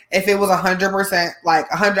say if it was 100%, like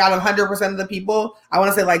 100 out of 100% of the people, I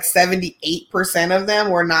want to say like 78% of them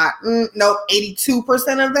were not,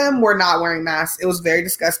 82% of them were not wearing masks. It was very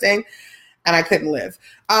disgusting and I couldn't live.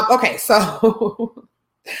 Okay. So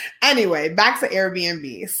anyway, back to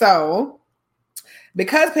Airbnb. So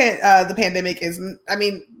because the pandemic is, I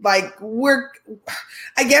mean, like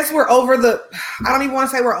I guess we're over I don't even want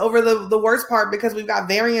to say we're over the worst part because we've got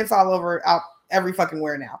variants all over out every fucking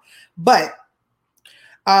where now. But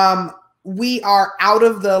we are out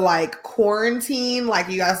of the like quarantine, like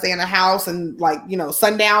you gotta stay in a house and like, you know,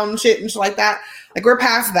 sundown shit and shit like that. Like we're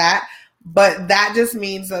past that. But that just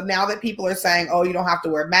means that now that people are saying, oh, you don't have to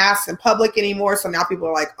wear masks in public anymore. So now people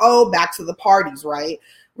are like, oh, back to the parties, right?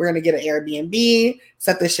 We're going to get an Airbnb,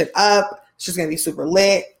 set this shit up. It's just going to be super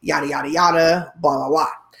lit, yada, yada, yada, blah, blah,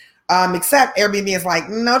 blah. Except Airbnb is like,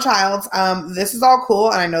 no, child, this is all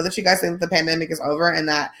cool. And I know that you guys think the pandemic is over and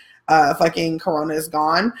that fucking Corona is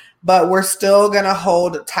gone, but we're still going to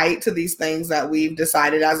hold tight to these things that we've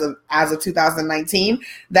decided as of 2019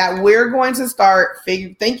 that we're going to start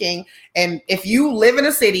thinking. And if you live in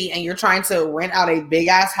a city and you're trying to rent out a big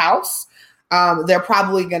ass house, they're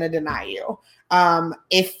probably going to deny you. So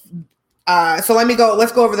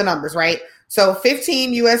let's go over the numbers, right? So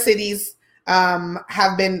 15 US cities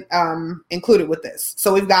have been included with this.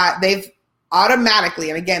 So they've automatically,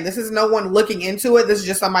 and again, this is no one looking into it. This is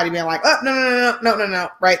just somebody being like, oh, no,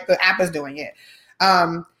 right? The app is doing it.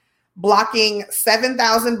 Blocking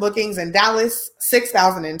 7,000 bookings in Dallas,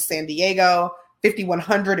 6,000 in San Diego,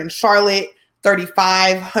 5,100 in Charlotte,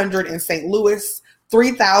 3,500 in St. Louis,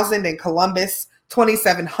 3,000 in Columbus,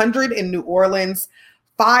 2,700 in New Orleans,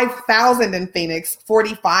 5,000 in Phoenix,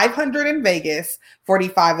 4,500 in Vegas,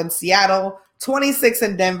 45 in Seattle, 26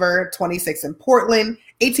 in Denver, 26 in Portland,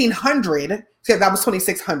 1,800. So that was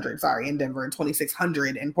 2,600, sorry, in Denver, and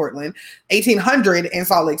 2,600 in Portland, 1,800 in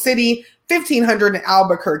Salt Lake City, 1,500 in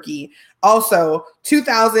Albuquerque, also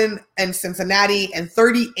 2,000 in Cincinnati, and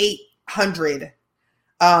 3,800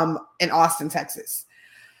 in Austin, Texas.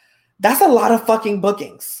 That's a lot of fucking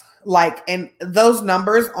bookings. Like, and those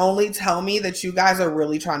numbers only tell me that you guys are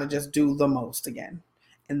really trying to just do the most again.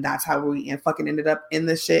 And that's how we fucking ended up in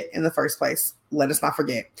this shit in the first place. Let us not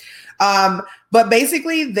forget. But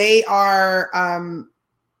basically they are,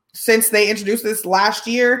 since they introduced this last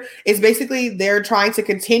year, it's basically they're trying to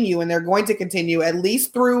continue, and they're going to continue at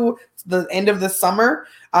least through the end of the summer.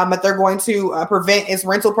 But they're going to prevent its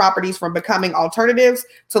rental properties from becoming alternatives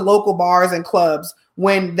to local bars and clubs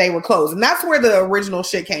when they were closed. And that's where the original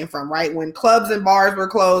shit came from, right? When clubs and bars were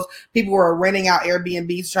closed, people were renting out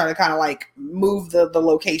Airbnbs to try to kind of like move the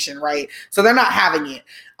location, right? So they're not having it.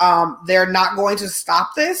 They're not going to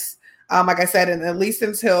stop this. Like I said, and at least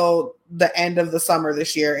until the end of the summer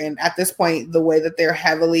this year. And at this point, the way that they're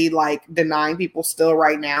heavily like denying people still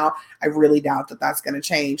right now, I really doubt that that's going to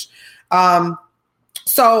change.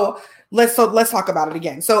 So let's talk about it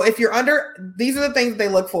again. So if you're these are the things that they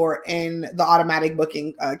look for in the automatic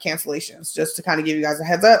booking cancellations, just to kind of give you guys a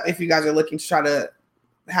heads up if you guys are looking to try to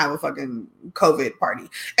have a fucking COVID party.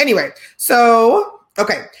 Anyway, so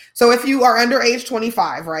if you are under age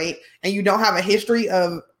 25, right, and you don't have a history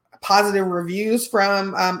of positive reviews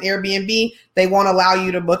from Airbnb, they won't allow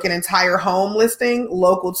you to book an entire home listing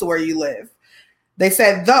local to where you live. They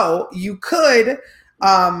said, though, you could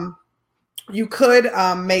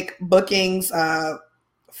make bookings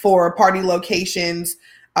for party locations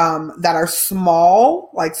that are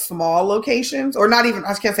small locations, or not even,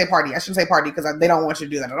 I can't say party. I shouldn't say party because they don't want you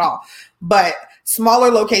to do that at all. But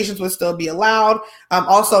smaller locations would still be allowed.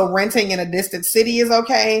 Also, renting in a distant city is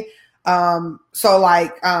okay. And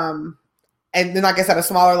then, like I said, a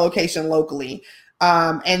smaller location locally.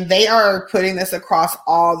 And they are putting this across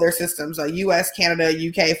all their systems, US, Canada,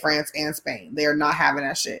 UK, France, and Spain. They are not having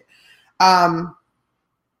that shit.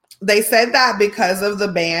 They said that because of the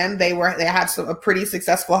ban, they had a pretty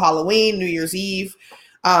successful Halloween, New Year's Eve.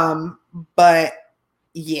 But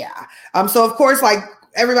yeah. So of course, like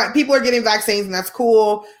people are getting vaccines and that's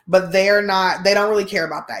cool, but they don't really care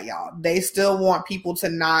about that, y'all. They still want people to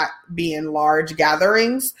not be in large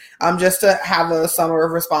gatherings, just to have a summer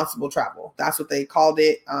of responsible travel. That's what they called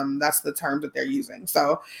it. That's the term that they're using.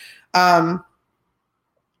 So,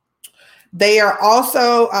 they are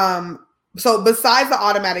also, so besides the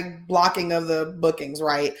automatic blocking of the bookings,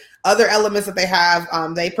 right? Other elements that they have,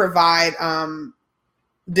 they provide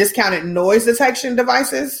discounted noise detection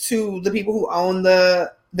devices to the people who own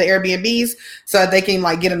the Airbnbs, so that they can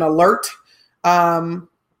like get an alert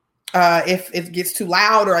if it gets too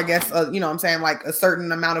loud, or I guess you know what I'm saying, like a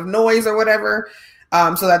certain amount of noise or whatever,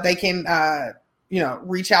 so that they can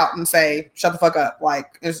reach out and say shut the fuck up,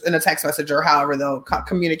 like in a text message or however they'll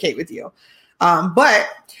communicate with you. But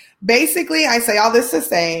basically, I say all this to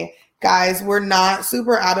say, guys, we're not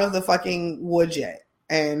super out of the fucking woods yet.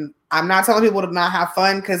 And I'm not telling people to not have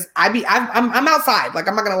fun because I'm outside. Like,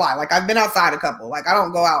 I'm not gonna lie. Like, I've been outside a couple. Like, I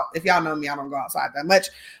don't go out. If y'all know me, I don't go outside that much.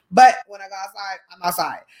 But when I go outside, I'm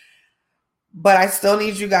outside. But I still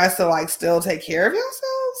need you guys to like still take care of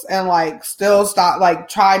yourselves and like still stop, like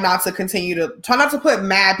try not to put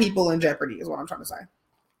mad people in jeopardy is what I'm trying to say.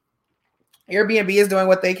 Airbnb is doing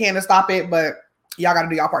what they can to stop it, but y'all got to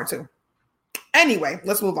do y'all part too. Anyway,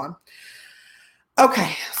 let's move on.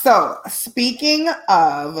 Okay, so speaking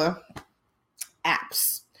of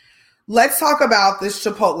apps, let's talk about this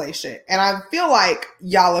Chipotle shit. And I feel like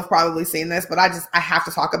y'all have probably seen this, but I have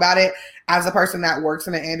to talk about it as a person that works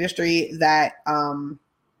in an industry that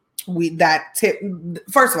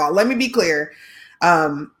first of all, let me be clear.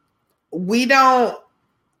 We don't,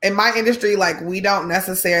 in my industry, like we don't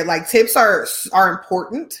necessarily like tips are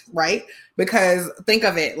important, right? Because think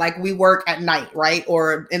of it, like we work at night, right?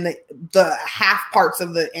 Or in the half parts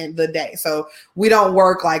of the day. So we don't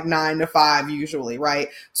work like 9 to 5 usually, right?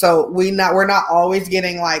 So we're not always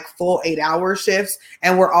getting like full 8-hour shifts.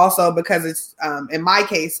 And we're also, because it's in my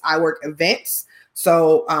case, I work events.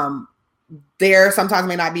 So there sometimes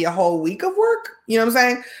may not be a whole week of work. You know what I'm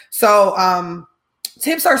saying? So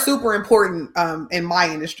tips are super important in my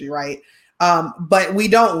industry, right? But we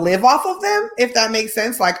don't live off of them, if that makes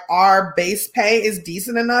sense. Like our base pay is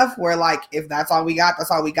decent enough where like, if that's all we got, that's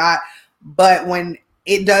all we got. But when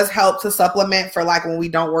it does help to supplement for like when we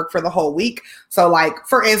don't work for the whole week. So like,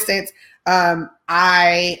 for instance, my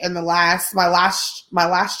last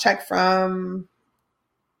check from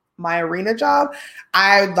my arena job,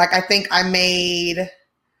 I think I made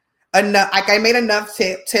enough, like I made enough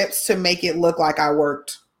tips to make it look like I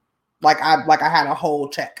worked. Like I had a whole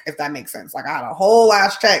check, if that makes sense. Like I had a whole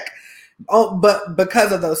last check, but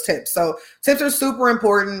because of those tips. So tips are super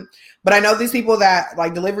important. But I know these people that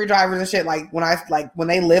like delivery drivers and shit, like when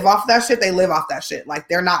they live off that shit, they live off that shit. Like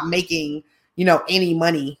they're not making, any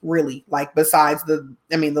money really, like besides the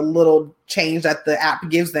little change that the app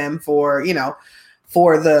gives them for,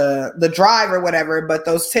 for the drive or whatever. But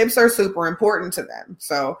those tips are super important to them.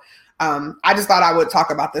 So I just thought I would talk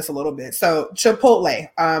about this a little bit. So Chipotle,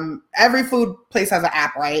 every food place has an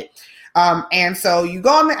app, right? And so you go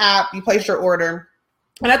on the app, you place your order,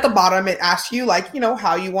 and at the bottom it asks you like,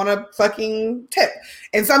 how you want to fucking tip.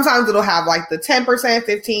 And sometimes it'll have like the 10%,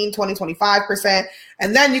 15, 20, 25%,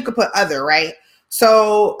 and then you could put other, right?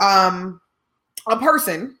 So a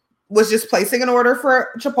person was just placing an order for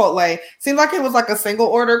Chipotle. Seemed like it was like a single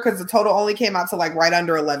order because the total only came out to like right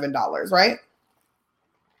under $11, right?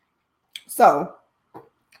 So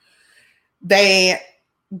they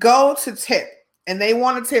go to tip and they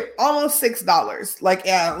want to tip almost $6. Like,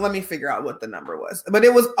 yeah, let me figure out what the number was, but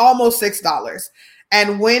it was almost $6.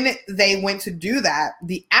 And when they went to do that,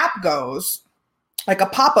 the app goes, like a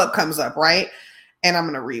pop-up comes up, right? And I'm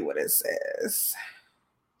going to read what it says.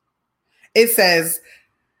 It says,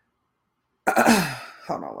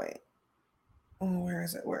 hold on, wait. Oh, where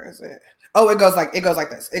is it? Oh, it goes like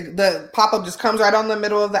this. The pop-up just comes right on the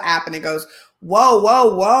middle of the app and it goes,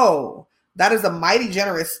 whoa. That's mighty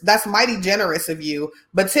generous of you,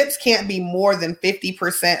 but tips can't be more than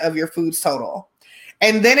 50% of your food's total.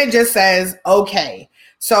 And then it just says, okay.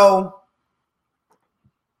 So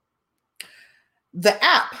the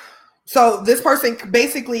app, so this person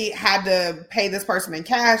basically had to pay this person in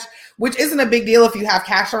cash, which isn't a big deal if you have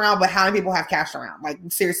cash around, but how many people have cash around? Like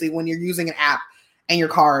seriously, when you're using an app and your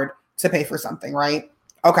card to pay for something, right?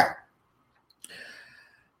 Okay.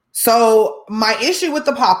 So my issue with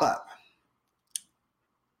the pop-up,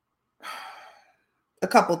 a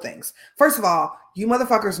couple things. First of all, you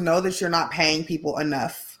motherfuckers know that you're not paying people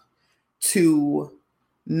enough to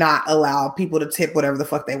not allow people to tip whatever the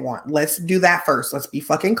fuck they want. Let's do that first. Let's be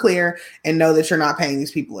fucking clear and know that you're not paying these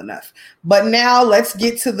people enough. But now let's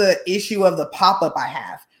get to the issue of the pop-up I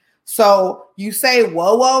have. So you say,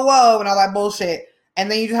 whoa, and all that bullshit. And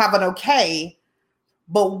then you have an okay,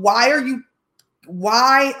 but why are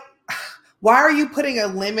you putting a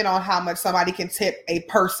limit on how much somebody can tip a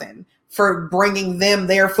person for bringing them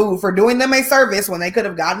their food, for doing them a service when they could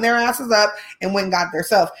have gotten their asses up and went and got their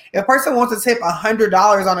stuff? If a person wants to tip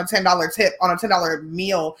 $100 on a $10 tip on a $10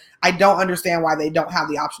 meal, I don't understand why they don't have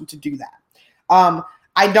the option to do that.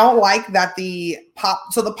 I don't like that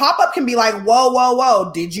so the pop-up can be like,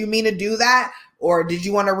 whoa, did you mean to do that? Or did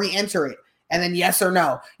you want to re-enter it? And then yes or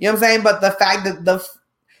no. You know what I'm saying? But the fact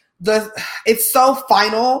that it's so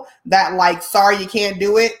final that like, sorry, you can't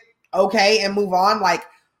do it. Okay. And move on. Like,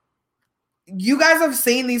 you guys have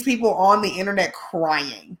seen these people on the internet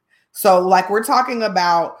crying. So like we're talking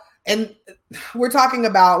about, and we're talking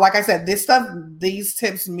about, like I said, this stuff, these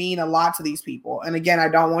tips mean a lot to these people. And again, I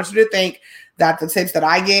don't want you to think that the tips that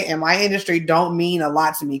I get in my industry don't mean a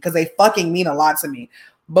lot to me, because they fucking mean a lot to me.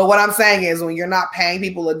 But what I'm saying is, when you're not paying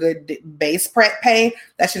people a good base pay,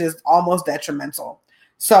 that shit is almost detrimental.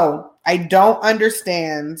 So I don't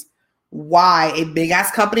understand why a big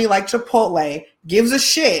ass company like Chipotle gives a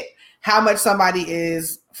shit how much somebody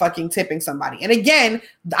is fucking tipping somebody. And again,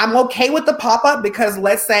 I'm okay with the pop-up, because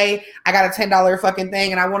let's say I got a $10 fucking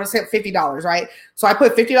thing and I want to tip $50, right? So I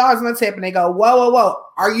put $50 in the tip and they go, whoa,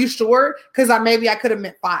 are you sure? Because maybe I could have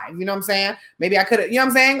meant 5, you know what I'm saying? Maybe I could have, you know what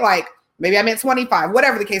I'm saying? Like, maybe I meant 25,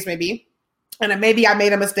 whatever the case may be. And then maybe I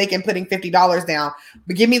made a mistake in putting $50 down,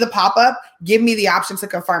 but give me the pop-up, give me the option to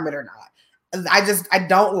confirm it or not. I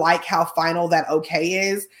don't like how final that okay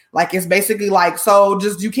is. Like, it's basically like, so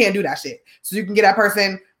just, you can't do that shit. So you can get that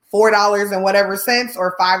person $4 and whatever cents,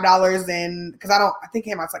 or $5 and, because I think it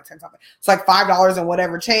came out like 10 something. It's like $5 and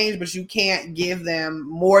whatever change, but you can't give them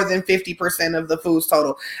more than 50% of the food's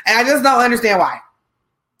total. And I just don't understand why.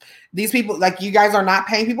 These people, like, you guys are not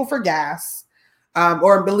paying people for gas,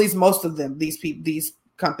 or at least most of them, these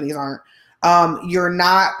companies aren't. You're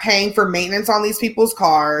not paying for maintenance on these people's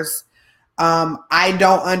cars. I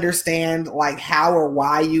don't understand like how or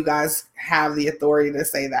why you guys have the authority to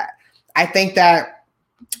say that. I think that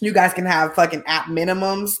you guys can have fucking app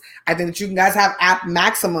minimums. I think that you guys have app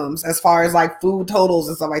maximums as far as like food totals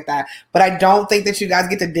and stuff like that. But I don't think that you guys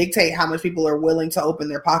get to dictate how much people are willing to open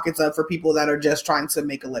their pockets up for people that are just trying to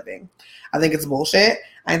make a living. I think it's bullshit.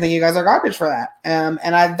 I think you guys are garbage for that.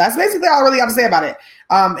 That's basically all I really have to say about it.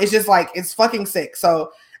 It's just like, it's fucking sick.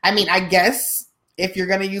 So, I mean, I guess if you're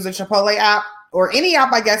going to use a Chipotle app, or any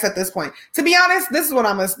app, I guess at this point, to be honest, this is what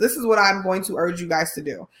I'm going to urge you guys to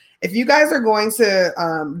do. If you guys are going to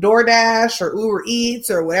DoorDash or Uber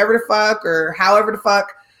Eats or whatever the fuck, or however the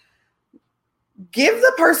fuck, give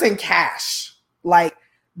the person cash. Like,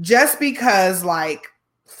 just because, like,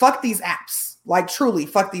 fuck these apps. Like, truly,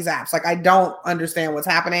 fuck these apps. Like, I don't understand what's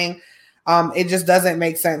happening. It just doesn't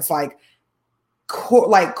make sense. Like,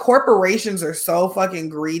 corporations are so fucking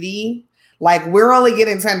greedy. Like, we're only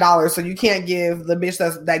getting $10, so you can't give the bitch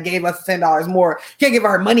that gave us $10 more, can't give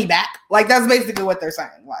her money back. Like, that's basically what they're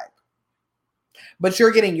saying. Like, but you're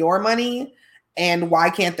getting your money, and why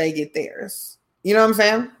can't they get theirs? You know what I'm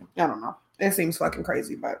saying? I don't know. It seems fucking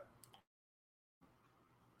crazy, but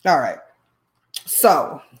all right.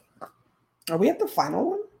 So, are we at the final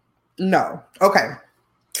one? No. Okay.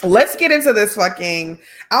 Let's get into this fucking,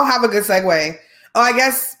 I'll have a good segue. Oh, I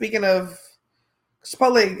guess speaking of,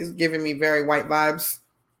 Chipotle is giving me very white vibes.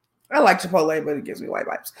 I like Chipotle, but it gives me white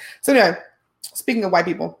vibes. So anyway, speaking of white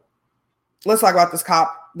people, let's talk about this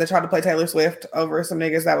cop that tried to play Taylor Swift over some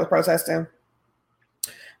niggas that was protesting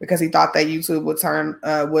because he thought that YouTube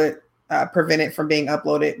would prevent it from being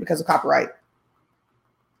uploaded because of copyright.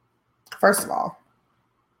 First of all,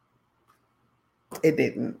 it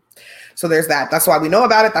didn't. So there's that. That's why we know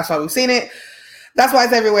about it. That's why we've seen it. That's why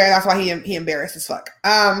it's everywhere. That's why he embarrassed as fuck.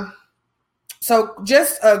 So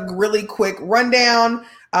just a really quick rundown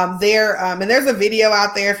and there's a video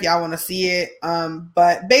out there if y'all want to see it.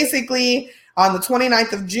 But basically on the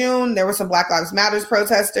 29th of June, there were some Black Lives Matter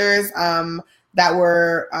protesters that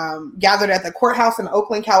were gathered at the courthouse in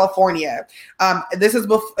Oakland, California. This is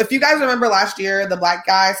if you guys remember last year, the black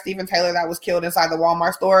guy, Stephen Taylor, that was killed inside the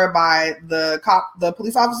Walmart store by the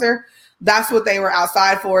police officer. That's what they were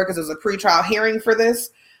outside for, because it was a pretrial hearing for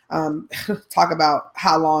this. Talk about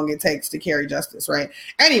how long it takes to carry justice, right?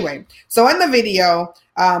 Anyway, so in the video,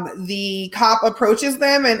 the cop approaches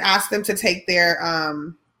them and asks them to take their,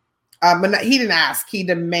 but he didn't ask, he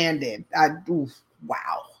demanded.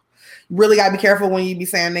 Wow. Really gotta be careful when you be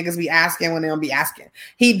saying niggas be asking when they don't be asking.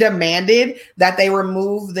 He demanded that they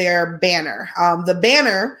remove their banner. The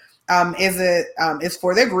banner is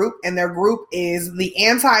for their group, and their group is the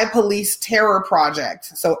Anti-Police Terror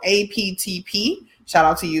Project. So APTP. Shout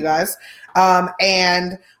out to you guys.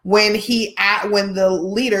 And when the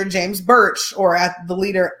leader, James Birch, or the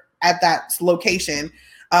leader at that location,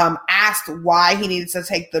 asked why he needed to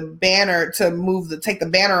take the banner take the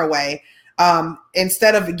banner away,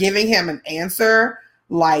 instead of giving him an answer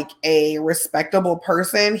like a respectable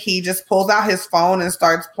person, he just pulls out his phone and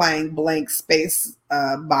starts playing Blank Space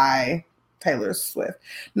by Taylor Swift.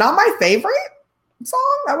 Not my favorite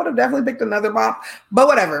song. I would have definitely picked another bop, but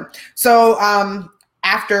whatever. So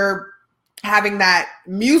after having that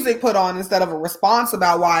music put on instead of a response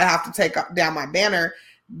about why I have to take down my banner,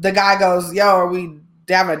 the guy goes, yo, are we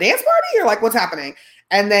having a dance party, or like what's happening?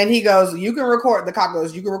 And then he goes, you can record, the cop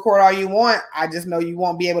goes, you can record all you want. I just know you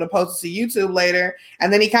won't be able to post it to YouTube later.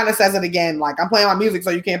 And then he kind of says it again, like, I'm playing my music, so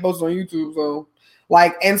you can't post it on YouTube. So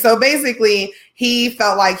like, and so basically he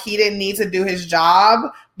felt like he didn't need to do his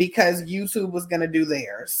job because YouTube was going to do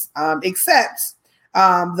theirs. Except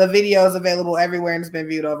the video is available everywhere and it's been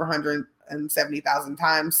viewed over 170,000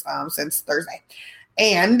 times since Thursday.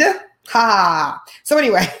 And so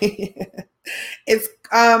anyway, it's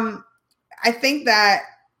I think that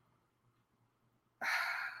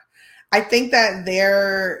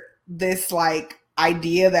they're this like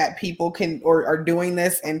idea that people can or are doing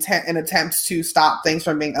this in attempts to stop things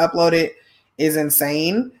from being uploaded is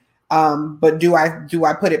insane. But do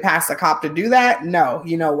I put it past a cop to do that? No.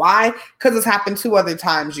 You know why? Because it's happened 2 other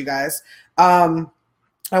times, you guys. I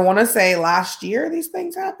want to say last year these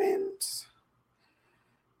things happened.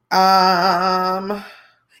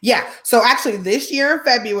 Yeah, so actually this year in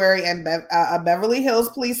February, and a Beverly Hills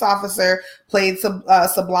police officer played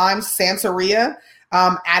Sublime Santeria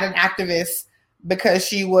at an activist because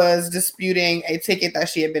she was disputing a ticket that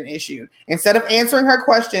she had been issued. Instead of answering her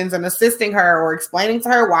questions and assisting her or explaining to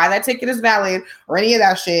her why that ticket is valid or any of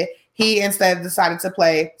that shit, he instead decided to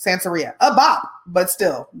play Santeria, a bop, but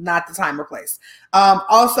still not the time or place.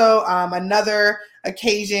 Also, another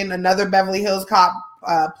occasion, another Beverly Hills cop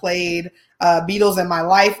played Beatles in My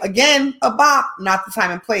Life. Again, a bop, not the time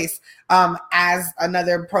and place, as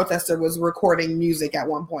another protester was recording music at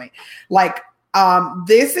one point. Like,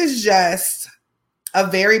 this is just a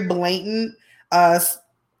very blatant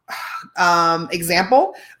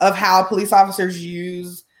example of how police officers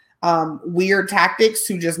use weird tactics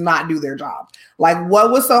to just not do their job. Like, what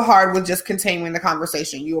was so hard with just continuing the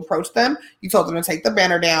conversation? You approached them, you told them to take the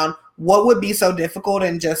banner down. What would be so difficult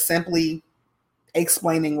in just simply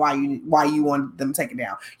explaining why you wanted them to take it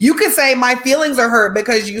down? You could say my feelings are hurt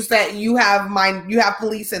because you said you have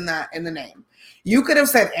police in the name. You could have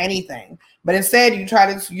said anything, but instead you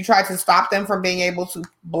tried to stop them from being able to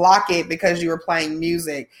block it because you were playing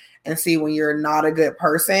music. And see, when you're not a good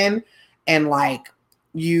person and like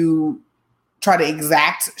you try to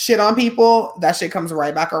exact shit on people, that shit comes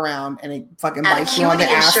right back around and it fucking bites you on the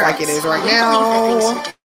ass like it is right now.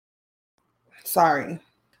 Sorry.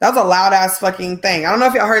 That was a loud ass fucking thing. I don't know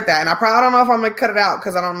if y'all heard that. And I don't know if I'm going to cut it out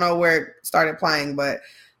because I don't know where it started playing, but it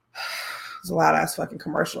was a loud ass fucking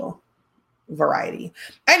commercial variety.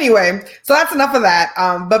 Anyway, so that's enough of that.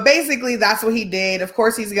 But basically that's what he did. Of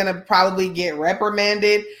course, he's going to probably get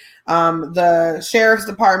reprimanded. The sheriff's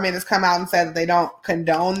department has come out and said that they don't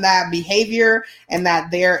condone that behavior and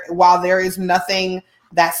that while there is nothing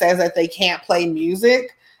that says that they can't play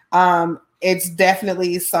music, it's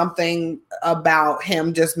definitely something about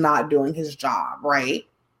him just not doing his job, right?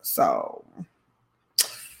 So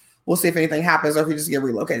we'll see if anything happens or if we just get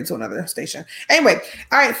relocated to another station. Anyway,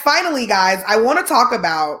 all right, finally, guys, I want to talk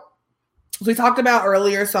about, we talked about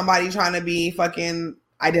earlier somebody trying to be fucking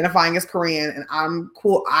identifying as Korean, and I'm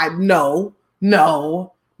cool. No,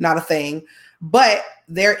 not a thing. But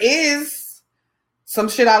there is some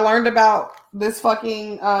shit I learned about this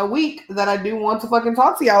fucking week that I do want to fucking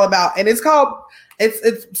talk to y'all about. And it's called,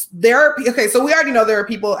 okay, so we already know there are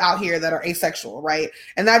people out here that are asexual, right?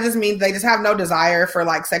 And that just means they just have no desire for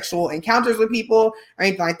like sexual encounters with people or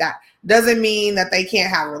anything like that. Doesn't mean that they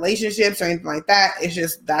can't have relationships or anything like that. It's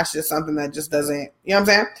just, that's just something that just doesn't, you know what I'm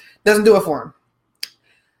saying? Doesn't do it for them.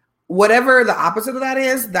 Whatever the opposite of that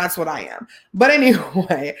is, that's what I am. But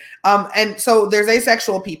anyway, and so there's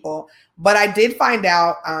asexual people, but I did find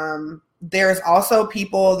out there's also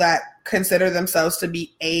people that consider themselves to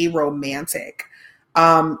be aromantic.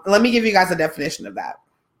 Let me give you guys a definition of that.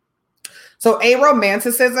 So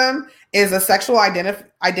aromanticism is a sexual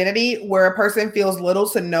identity where a person feels little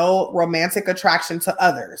to no romantic attraction to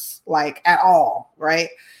others, like at all, right?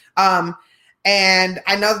 And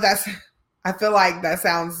I know I feel like that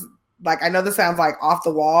sounds like, I know this sounds like off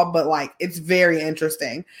the wall, but like it's very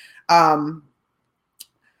interesting. Now,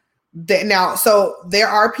 so there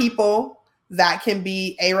are people that can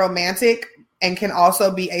be aromantic and can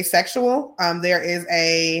also be asexual. There is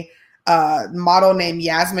a model named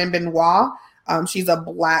Yasmin Benoit. She's a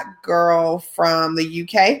Black girl from the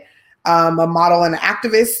UK, a model and an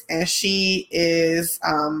activist, and she is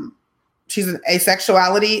she's an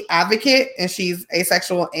asexuality advocate, and she's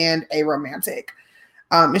asexual and aromantic.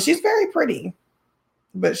 And she's very pretty,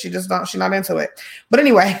 but she's not into it. But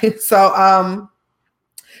anyway, so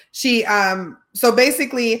so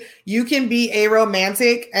basically you can be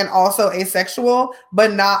aromantic and also asexual,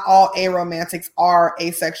 but not all aromantics are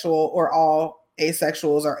asexual or all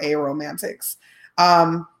asexuals are aromantics.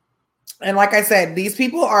 And like I said, these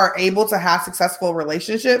people are able to have successful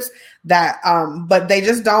relationships that, but they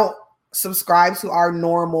just don't subscribe to our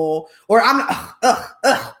normal, or I'm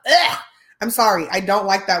sorry. I don't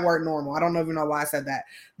like that word normal. I don't even know why I said that.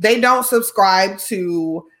 They don't subscribe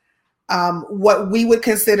to what we would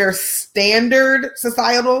consider standard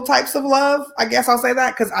societal types of love. I guess I'll say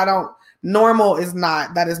that because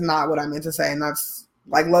that is not what I meant to say. And that's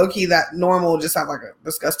like low key, that normal just sounds like a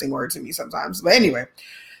disgusting word to me sometimes. But anyway,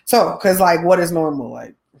 so because like, what is normal?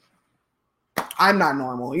 Like, I'm not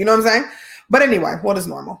normal. You know what I'm saying? But anyway, what is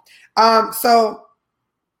normal? So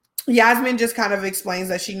Yasmin just kind of explains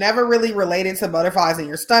that she never really related to butterflies in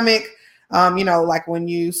your stomach. Like when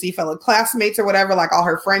you see fellow classmates or whatever, like all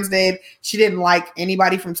her friends did. She didn't like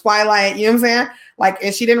anybody from Twilight, you know what I'm saying? Like,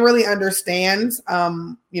 and she didn't really understand,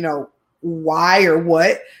 why or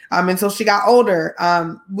what, until she got older.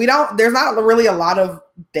 There's not really a lot of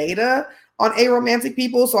data on aromantic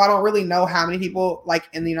people. So I don't really know how many people like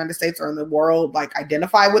in the United States or in the world, like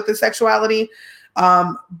identify with this sexuality.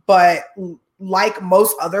 But like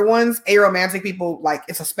most other ones, aromantic people, like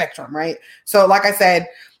it's a spectrum, right? So like I said,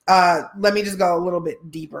 let me just go a little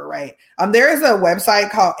bit deeper, right? There is a website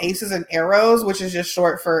called Aces and Arrows, which is just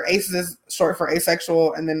short for Aces is short for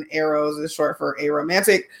asexual, and then Arrows is short for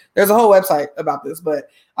aromantic. There's a whole website about this, but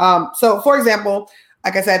so for example,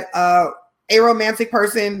 like I said, a romantic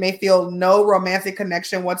person may feel no romantic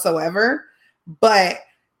connection whatsoever, but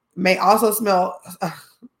may also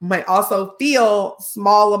feel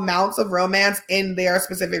small amounts of romance in their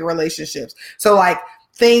specific relationships. So like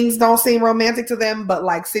things don't seem romantic to them, but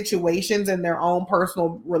like situations in their own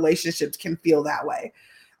personal relationships can feel that way.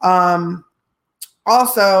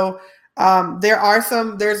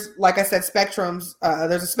 There's, like I said, spectrums.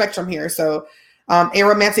 There's a spectrum here. So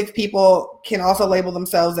aromantic people can also label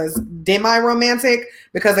themselves as demi-romantic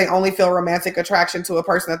because they only feel romantic attraction to a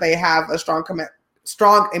person that they have a strong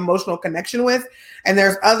emotional connection with. And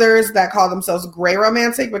there's others that call themselves gray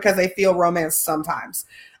romantic because they feel romance sometimes.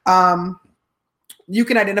 You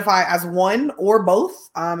can identify as one or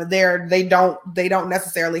both. They don't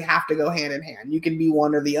necessarily have to go hand in hand. You can be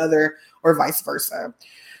one or the other, or vice versa.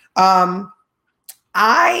 I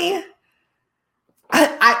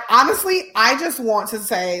honestly, I just want to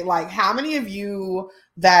say, like, how many of you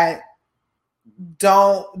that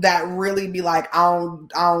really be like, I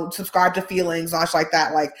don't subscribe to feelings, gosh, like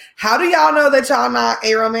that. Like, how do y'all know that y'all not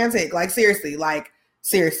aromantic? Like, seriously, like,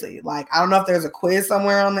 I don't know if there's a quiz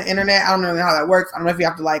somewhere on the internet. I don't know how that works. I don't know if you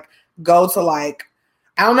have to like go to like,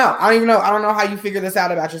 I don't know. I don't even know. I don't know how you figure this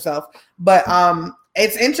out about yourself, but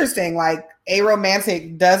it's interesting. Like,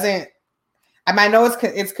 aromantic doesn't, I know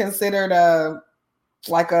it's considered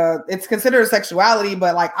it's considered a sexuality,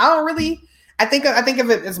 but like, I think of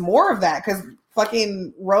it as more of that, because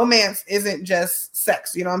fucking romance isn't just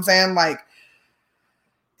sex. You know what I'm saying? Like,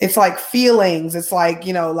 it's like feelings. It's like,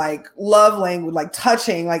 like love language, like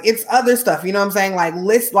touching, like it's other stuff. You know what I'm saying? Like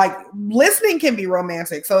listening can be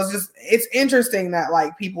romantic. So it's interesting that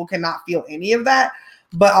like people cannot feel any of that.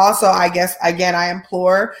 But also, I guess, again, I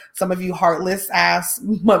implore some of you heartless ass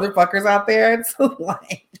motherfuckers out there to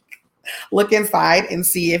like look inside and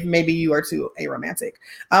see if maybe you are too aromantic.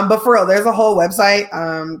 But for real, there's a whole website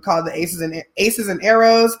called the Aces and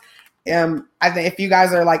Arrows. I think if you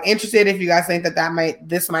guys are like interested, if you guys think that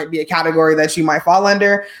this might be a category that you might fall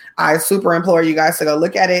under, I super implore you guys to go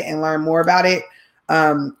look at it and learn more about it.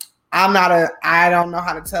 I don't know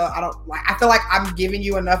how to tell. I feel like I'm giving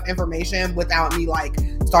you enough information without me like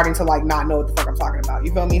starting to like not know what the fuck I'm talking about.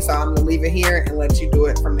 You feel me? So I'm gonna leave it here and let you do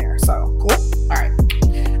it from there. So cool. All right.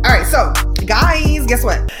 So guys, guess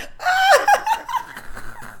what?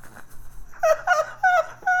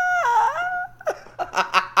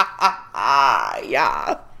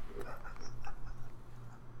 Yeah.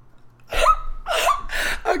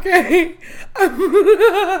 Okay.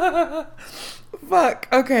 Fuck.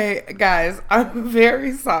 Okay, guys, I'm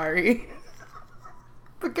very sorry.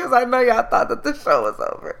 Because I know y'all thought that the show was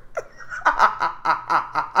over.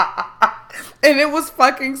 And it was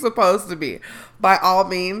fucking supposed to be. By all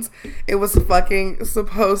means, it was fucking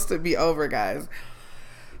supposed to be over, guys.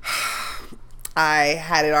 I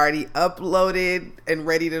had it already uploaded and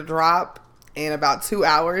ready to drop in about 2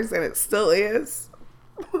 hours, and it still is.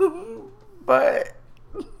 But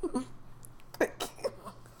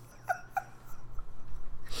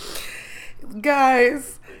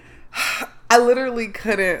guys, I literally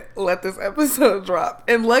couldn't let this episode drop.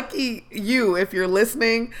 And lucky you if you're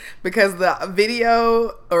listening, because the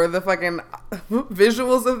video or the fucking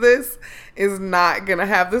visuals of this is not gonna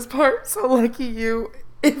have this part. So lucky you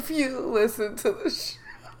if you listen to the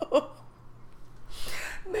show.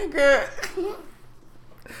 Nigga.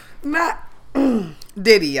 Not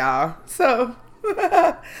Diddy, y'all. So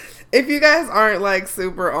if you guys aren't like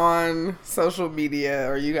super on social media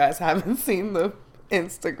or you guys haven't seen the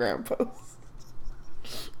Instagram post,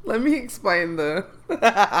 let me explain this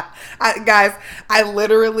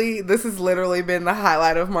has literally been the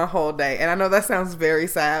highlight of my whole day. And I know that sounds very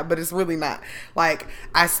sad, but it's really not. Like,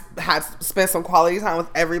 I had spent some quality time with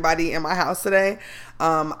everybody in my house today.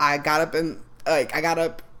 I got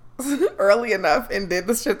up early enough and did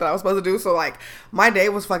the shit that I was supposed to do. So, like, my day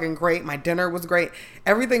was fucking great. My dinner was great.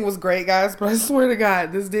 Everything was great, guys. But I swear to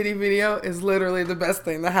God, this Diddy video is literally the best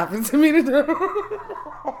thing that happened to me today.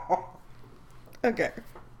 Okay.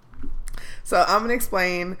 So I'm going to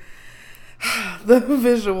explain the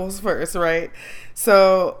visuals first, right?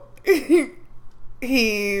 So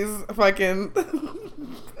he's fucking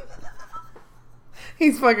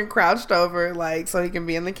crouched over, like, so he can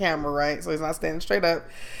be in the camera, right? So he's not standing straight up.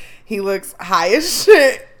 He looks high as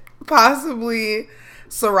shit, possibly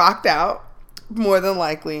Ciroc'd out, more than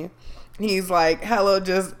likely. He's like, hello,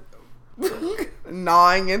 just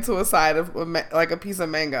gnawing into a side of like a piece of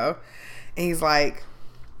mango. And he's like,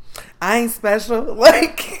 I ain't special.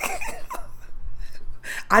 Like,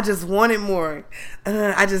 I just wanted more.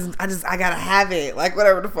 I gotta have it. Like,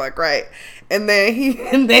 whatever the fuck, right? And then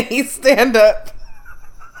he stand up.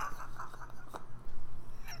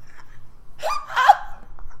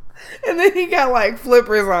 And then he got like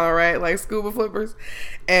flippers on, right? Like scuba flippers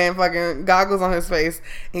and fucking goggles on his face.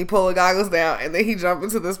 And he pull the goggles down and then he jump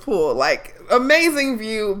into this pool. Like, amazing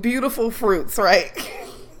view, beautiful fruits, right?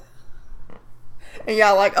 And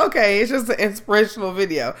y'all like, okay, it's just an inspirational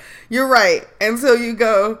video. You're right. Until you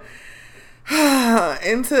go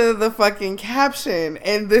into the fucking caption.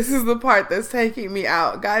 And this is the part that's taking me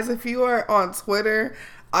out. Guys, if you are on Twitter,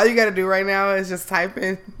 all you got to do right now is just type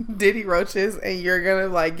in Diddy Roaches and you're going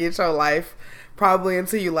to like get your life probably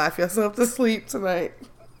until you laugh yourself to sleep tonight.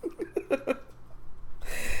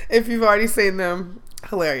 If you've already seen them,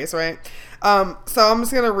 hilarious, right? So I'm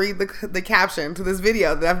just going to read the caption to this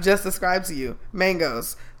video that I've just described to you.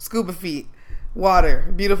 Mangoes, scuba feet,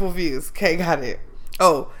 water, beautiful views. Okay, got it.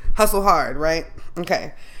 Oh, hustle hard, right?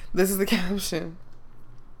 Okay. This is the caption.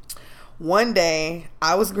 One day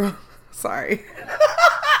I was sorry.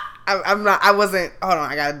 Hold on,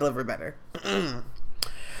 I got to deliver better.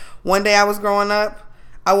 One day I was growing up.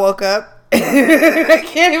 I woke up. I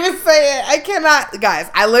can't even say it. I cannot. Guys,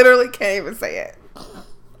 I literally can't even say it.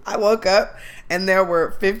 I woke up and there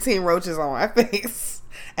were 15 roaches on my face.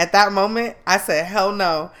 At that moment, I said, hell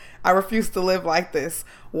no. I refuse to live like this.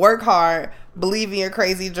 Work hard, believe in your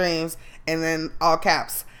crazy dreams, and then all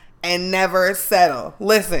caps, and never settle.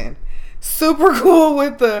 Listen, super cool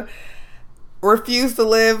with the refuse to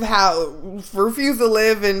live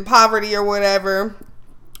in poverty or whatever.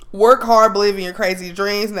 Work hard, believe in your crazy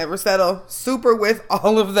dreams, never settle. Super with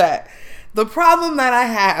all of that. The problem that I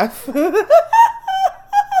have...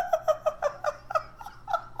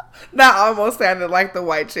 That almost sounded like the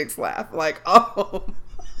white chicks laugh. Like, oh.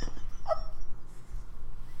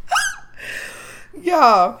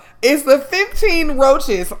 Y'all, it's the 15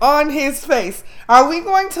 roaches on his face. Are we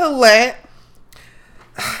going to let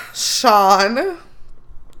Sean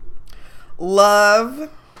Love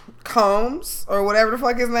Combs or whatever the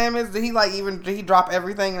fuck his name is? Did he drop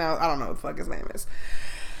everything? I don't know what the fuck his name is.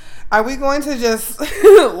 Are we going to just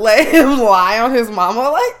let him lie on his mama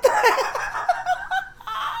like that?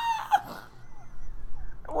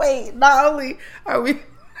 Wait, not only are we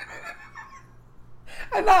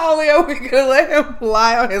gonna let him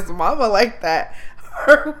lie on his mama like that,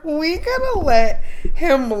 are we gonna let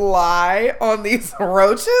him lie on these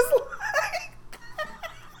roaches like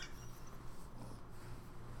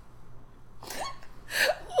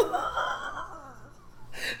that?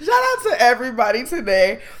 Shout out to everybody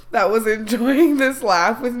today that was enjoying this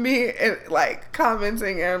laugh with me and like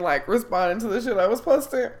commenting and like responding to the shit I was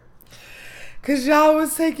posting. Cause y'all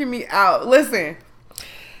was taking me out. Listen,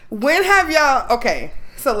 when have y'all... Okay,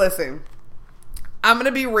 so listen. I'm going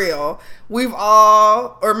to be real. We've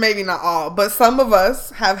all, or maybe not all, but some of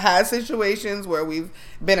us have had situations where we've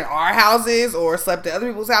been in our houses or slept at other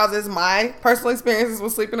people's houses. My personal experiences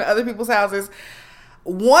with sleeping at other people's houses.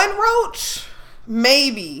 One roach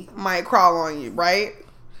maybe might crawl on you, right?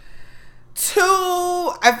 Two,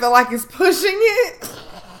 I feel like it's pushing it.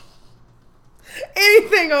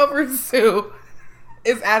 Anything over 2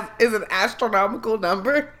 is an astronomical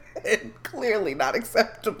number and clearly not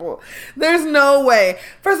acceptable. There's no way.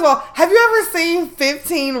 First of all, have you ever seen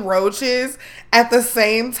 15 roaches at the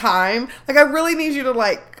same time? Like, I really need you to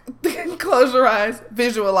like close your eyes,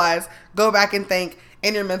 visualize, go back and think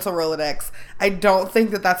in your mental Rolodex. I don't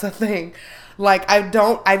think that that's a thing. Like,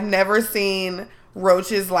 I've never seen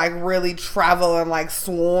roaches like really travel in like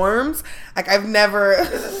swarms. Like, I've never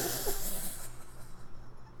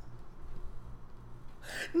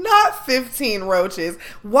not 15 roaches.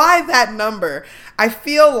 Why that number? I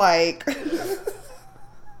feel like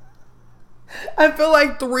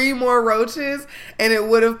 3 more roaches and it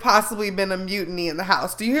would have possibly been a mutiny in the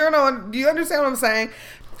house. Do you understand what I'm saying?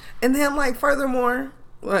 And then, like, furthermore,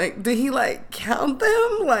 like, did he like count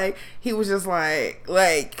them? Like, he was just like,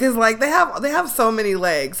 cause like they have so many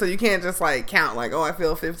legs, so you can't just like count like, oh, I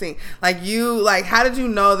feel 15. Like, how did you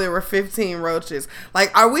know there were 15 roaches?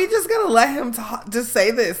 Like, are we just gonna let him just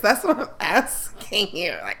say this? That's what I'm asking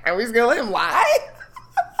here. Like, are we just gonna let him lie?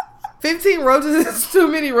 15 roaches is too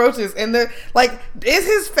many roaches. And is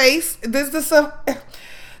his face,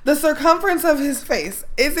 the circumference of his face,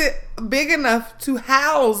 is it big enough to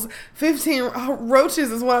house 15 roaches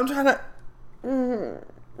is what I'm trying to...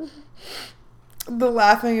 The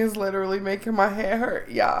laughing is literally making my head hurt,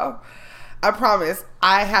 y'all. I promise,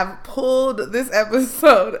 I have pulled this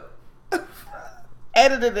episode,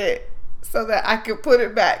 edited it, so that I could put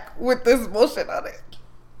it back with this bullshit on it.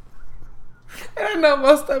 And I know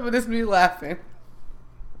most of it is me laughing.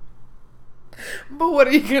 But what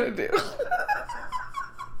are you gonna do?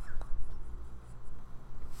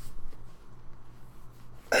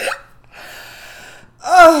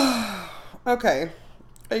 Oh, okay.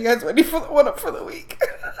 Are you guys ready for the one up for the week?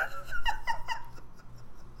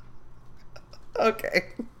 Okay.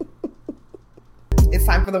 It's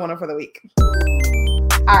time for the one up for the week.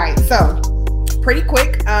 All right, so pretty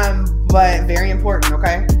quick, but very important,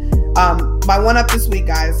 okay? My one up this week,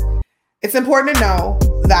 guys. It's important to know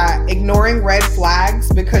that ignoring red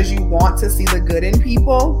flags because you want to see the good in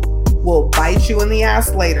people will bite you in the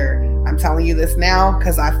ass later. I'm telling you this now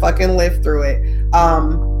because I fucking lived through it.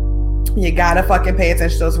 You gotta fucking pay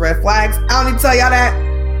attention to those red flags. I don't need to tell y'all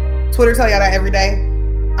that. Twitter tell y'all that every day.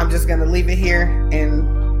 I'm just gonna leave it here and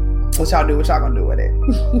what y'all gonna do with it.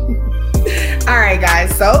 All right,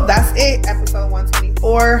 guys. So that's it. Episode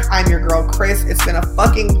 124. I'm your girl, Chris. It's been a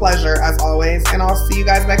fucking pleasure as always. And I'll see you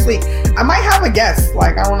guys next week. I might have a guest.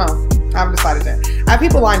 Like, I don't know. I haven't decided yet. I have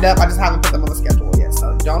people lined up. I just haven't put them on the schedule yet.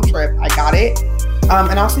 So don't trip. I got it.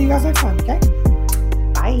 And I'll see you guys next time. Okay.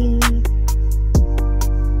 Bye.